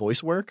everybody's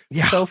voice work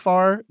so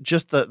far.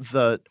 Just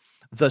the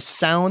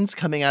sounds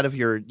coming out of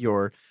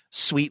your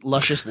sweet,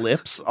 luscious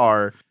lips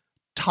are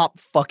top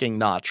fucking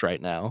notch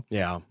right now.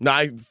 Yeah. No,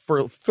 I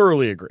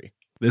thoroughly agree.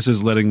 This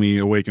is letting me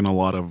awaken a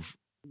lot of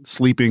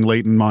sleeping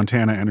Layton,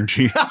 Montana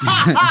energy.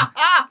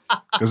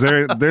 Because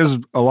there's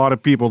a lot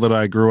of people that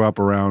I grew up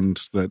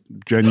around that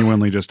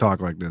genuinely just talk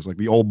like this, like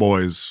the old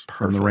boys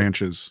from the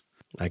ranches.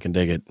 I can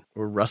dig it.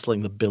 We're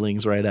rustling the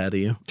billings right out of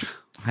you.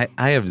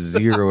 I have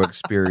zero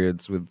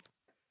experience with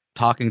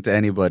talking to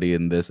anybody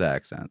in this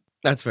accent.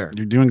 That's fair.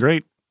 You're doing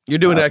great. You're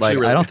doing actually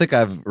really I don't think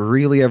I've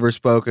really ever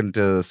spoken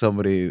to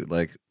somebody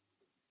like...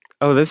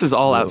 Oh, this is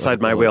all outside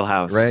my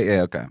wheelhouse. Right?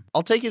 Yeah, okay.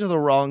 I'll take you to the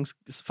wrong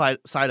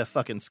side of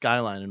fucking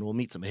Skyline and we'll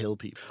meet some hill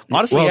people.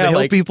 Honestly, well, yeah, the hill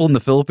like, people in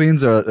the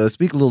Philippines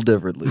speak a little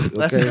differently.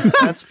 Okay?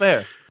 That's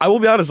fair. I will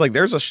be honest, like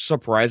there's a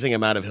surprising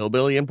amount of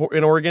hillbilly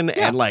in Oregon,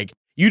 and like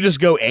you just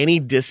go any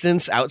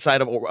distance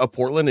outside of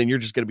Portland and you're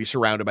just going to be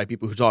surrounded by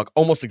people who talk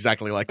almost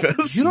exactly like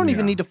this. You don't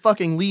even need to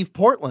fucking leave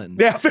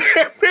Portland. Yeah,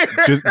 fair.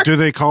 Do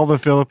they call the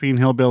Philippine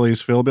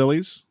hillbillies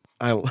Philbillies?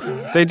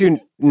 They do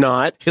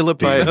not.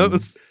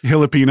 Filipinos.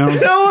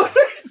 Filipinos? No,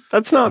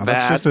 that's not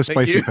bad. That's just a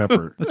spicy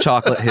pepper. The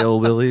chocolate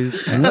hillbillies.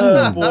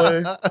 Oh,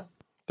 boy.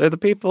 They're the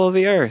people of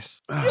the earth.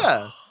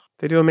 Yeah.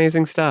 They do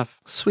amazing stuff.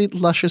 Sweet,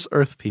 luscious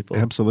earth people.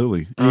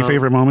 Absolutely. Any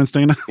favorite moments,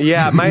 Dana?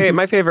 Yeah,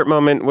 my favorite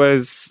moment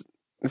was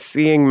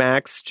seeing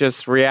Max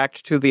just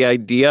react to the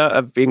idea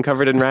of being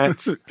covered in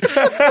rats. He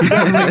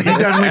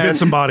definitely did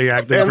some body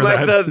acting and for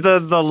like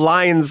that. the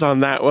lines on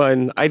that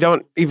one, I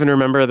don't even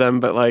remember them,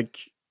 but like,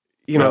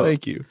 you know,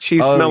 thank you.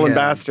 Cheese smelling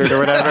bastard or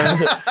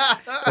whatever.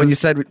 When you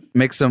said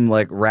make some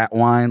like rat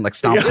wine, like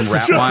stomp some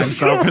rat wine.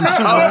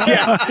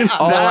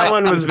 That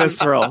one was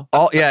visceral.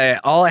 All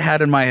I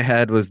had in my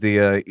head was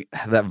the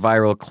that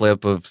viral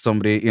clip of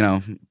somebody, you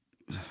know,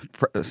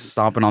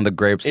 stomping on the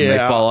grapes and they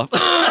fall off.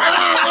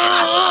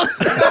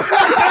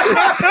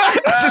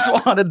 I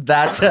just wanted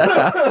that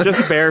to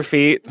just bare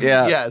feet.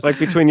 Yeah. Yes. Like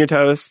between your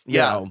toes.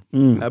 Yeah.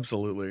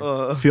 Absolutely.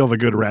 Feel the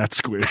good rat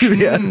squish.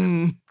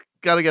 Yeah.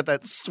 Gotta get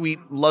that sweet,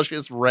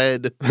 luscious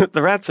red.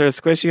 The rats are as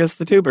squishy as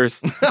the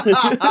tubers.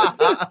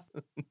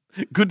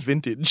 Good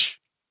vintage.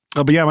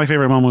 But yeah, my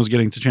favorite moment was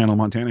getting to channel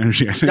Montana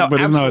energy. I think. No,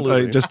 but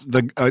absolutely.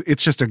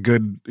 it's just a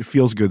good, it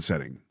feels good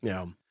setting.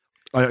 Yeah.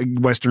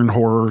 Western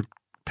horror,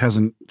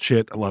 peasant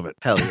shit. I love it.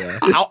 Hell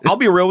yeah. I'll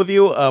be real with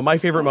you. My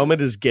favorite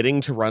moment is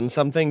getting to run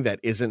something that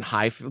isn't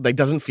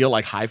doesn't feel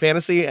like high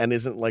fantasy and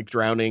isn't like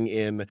drowning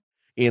in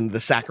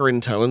the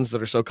saccharine tones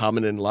that are so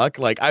common in Luck.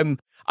 Like I'm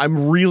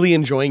really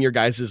enjoying your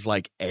guys'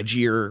 like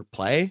edgier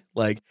play.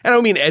 Like I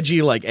don't mean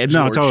edgy like edgy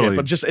shit,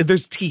 but just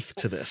there's teeth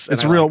to this.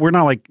 It's real. We're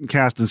not like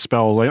casting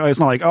spells. Like it's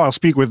not like, oh, I'll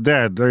speak with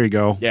dead. There you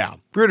go. Yeah.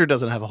 Bruder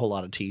doesn't have a whole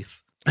lot of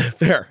teeth.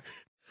 Fair.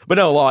 But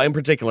no, Law, in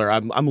particular,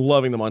 I'm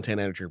loving the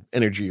Montana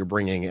energy you're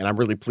bringing, and I'm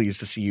really pleased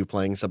to see you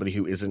playing somebody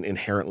who isn't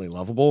inherently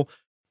lovable.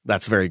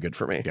 That's very good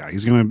for me. Yeah,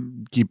 he's going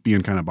to keep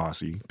being kind of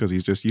bossy because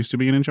he's just used to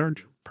being in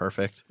charge.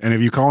 Perfect. And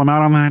if you call him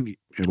out on that,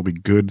 it'll be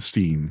good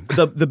steam.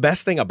 The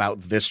best thing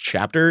about this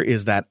chapter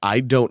is that I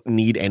don't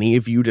need any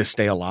of you to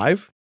stay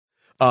alive.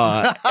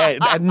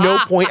 At no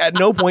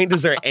point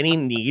is there any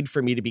need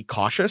for me to be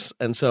cautious,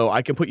 and so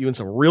I can put you in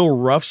some real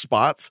rough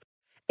spots.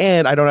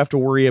 And I don't have to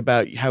worry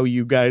about how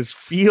you guys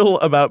feel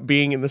about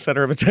being in the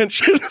center of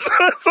attention. So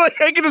it's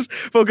like I can just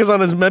focus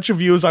on as much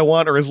of you as I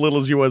want or as little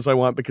as you as I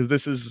want because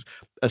this is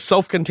a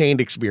self-contained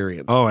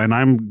experience. Oh, and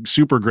I'm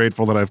super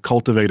grateful that I've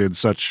cultivated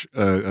such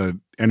a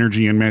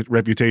energy and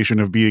reputation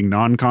of being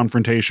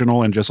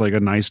non-confrontational and just like a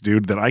nice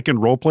dude that I can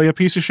roleplay a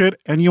piece of shit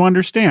and you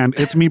understand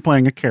it's me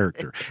playing a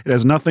character. It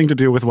has nothing to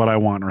do with what I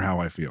want or how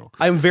I feel.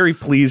 I'm very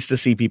pleased to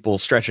see people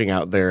stretching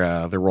out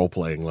their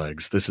role-playing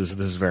legs. This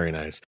is very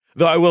nice.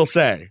 Though I will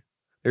say,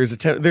 there's a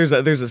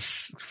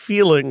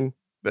feeling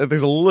that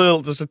there's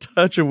just a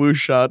touch of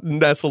Wushot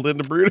nestled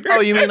into Brooder.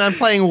 Oh, you mean I'm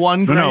playing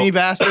one grimy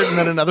bastard and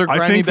then another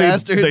grimy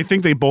bastard? They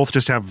think they both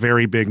just have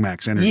very big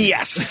max energy.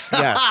 Yes.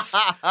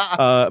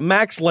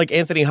 Max, like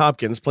Anthony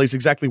Hopkins, plays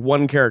exactly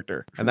one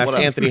character, and that's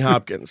Anthony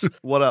Hopkins.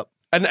 What up?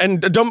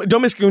 And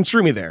don't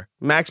misconstrue me there.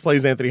 Max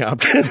plays Anthony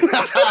Hopkins.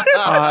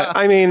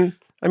 I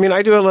mean,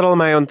 I do a little of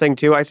my own thing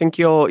too. I think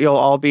you'll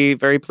all be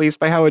very pleased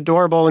by how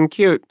adorable and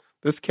cute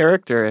this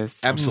character is.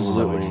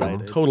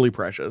 Absolutely. Totally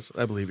precious.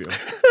 I believe you.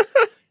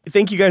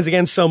 Thank you guys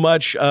again so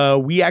much.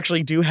 We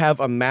actually do have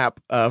a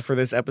map for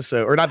this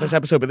episode, or not this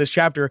episode, but this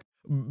chapter.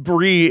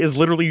 Bree is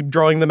literally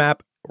drawing the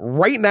map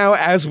right now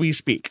as we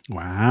speak.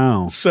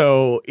 Wow.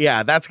 So,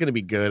 yeah, that's going to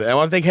be good. I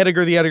want to thank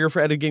Heidegger, the editor,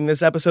 for editing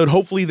this episode.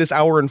 Hopefully this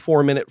hour and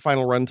 4-minute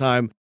final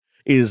runtime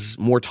is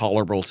more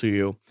tolerable to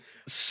you.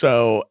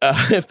 So,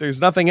 if there's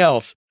nothing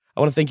else, I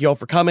want to thank you all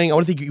for coming. I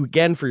want to thank you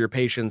again for your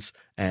patience,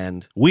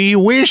 and we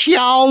wish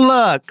y'all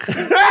luck.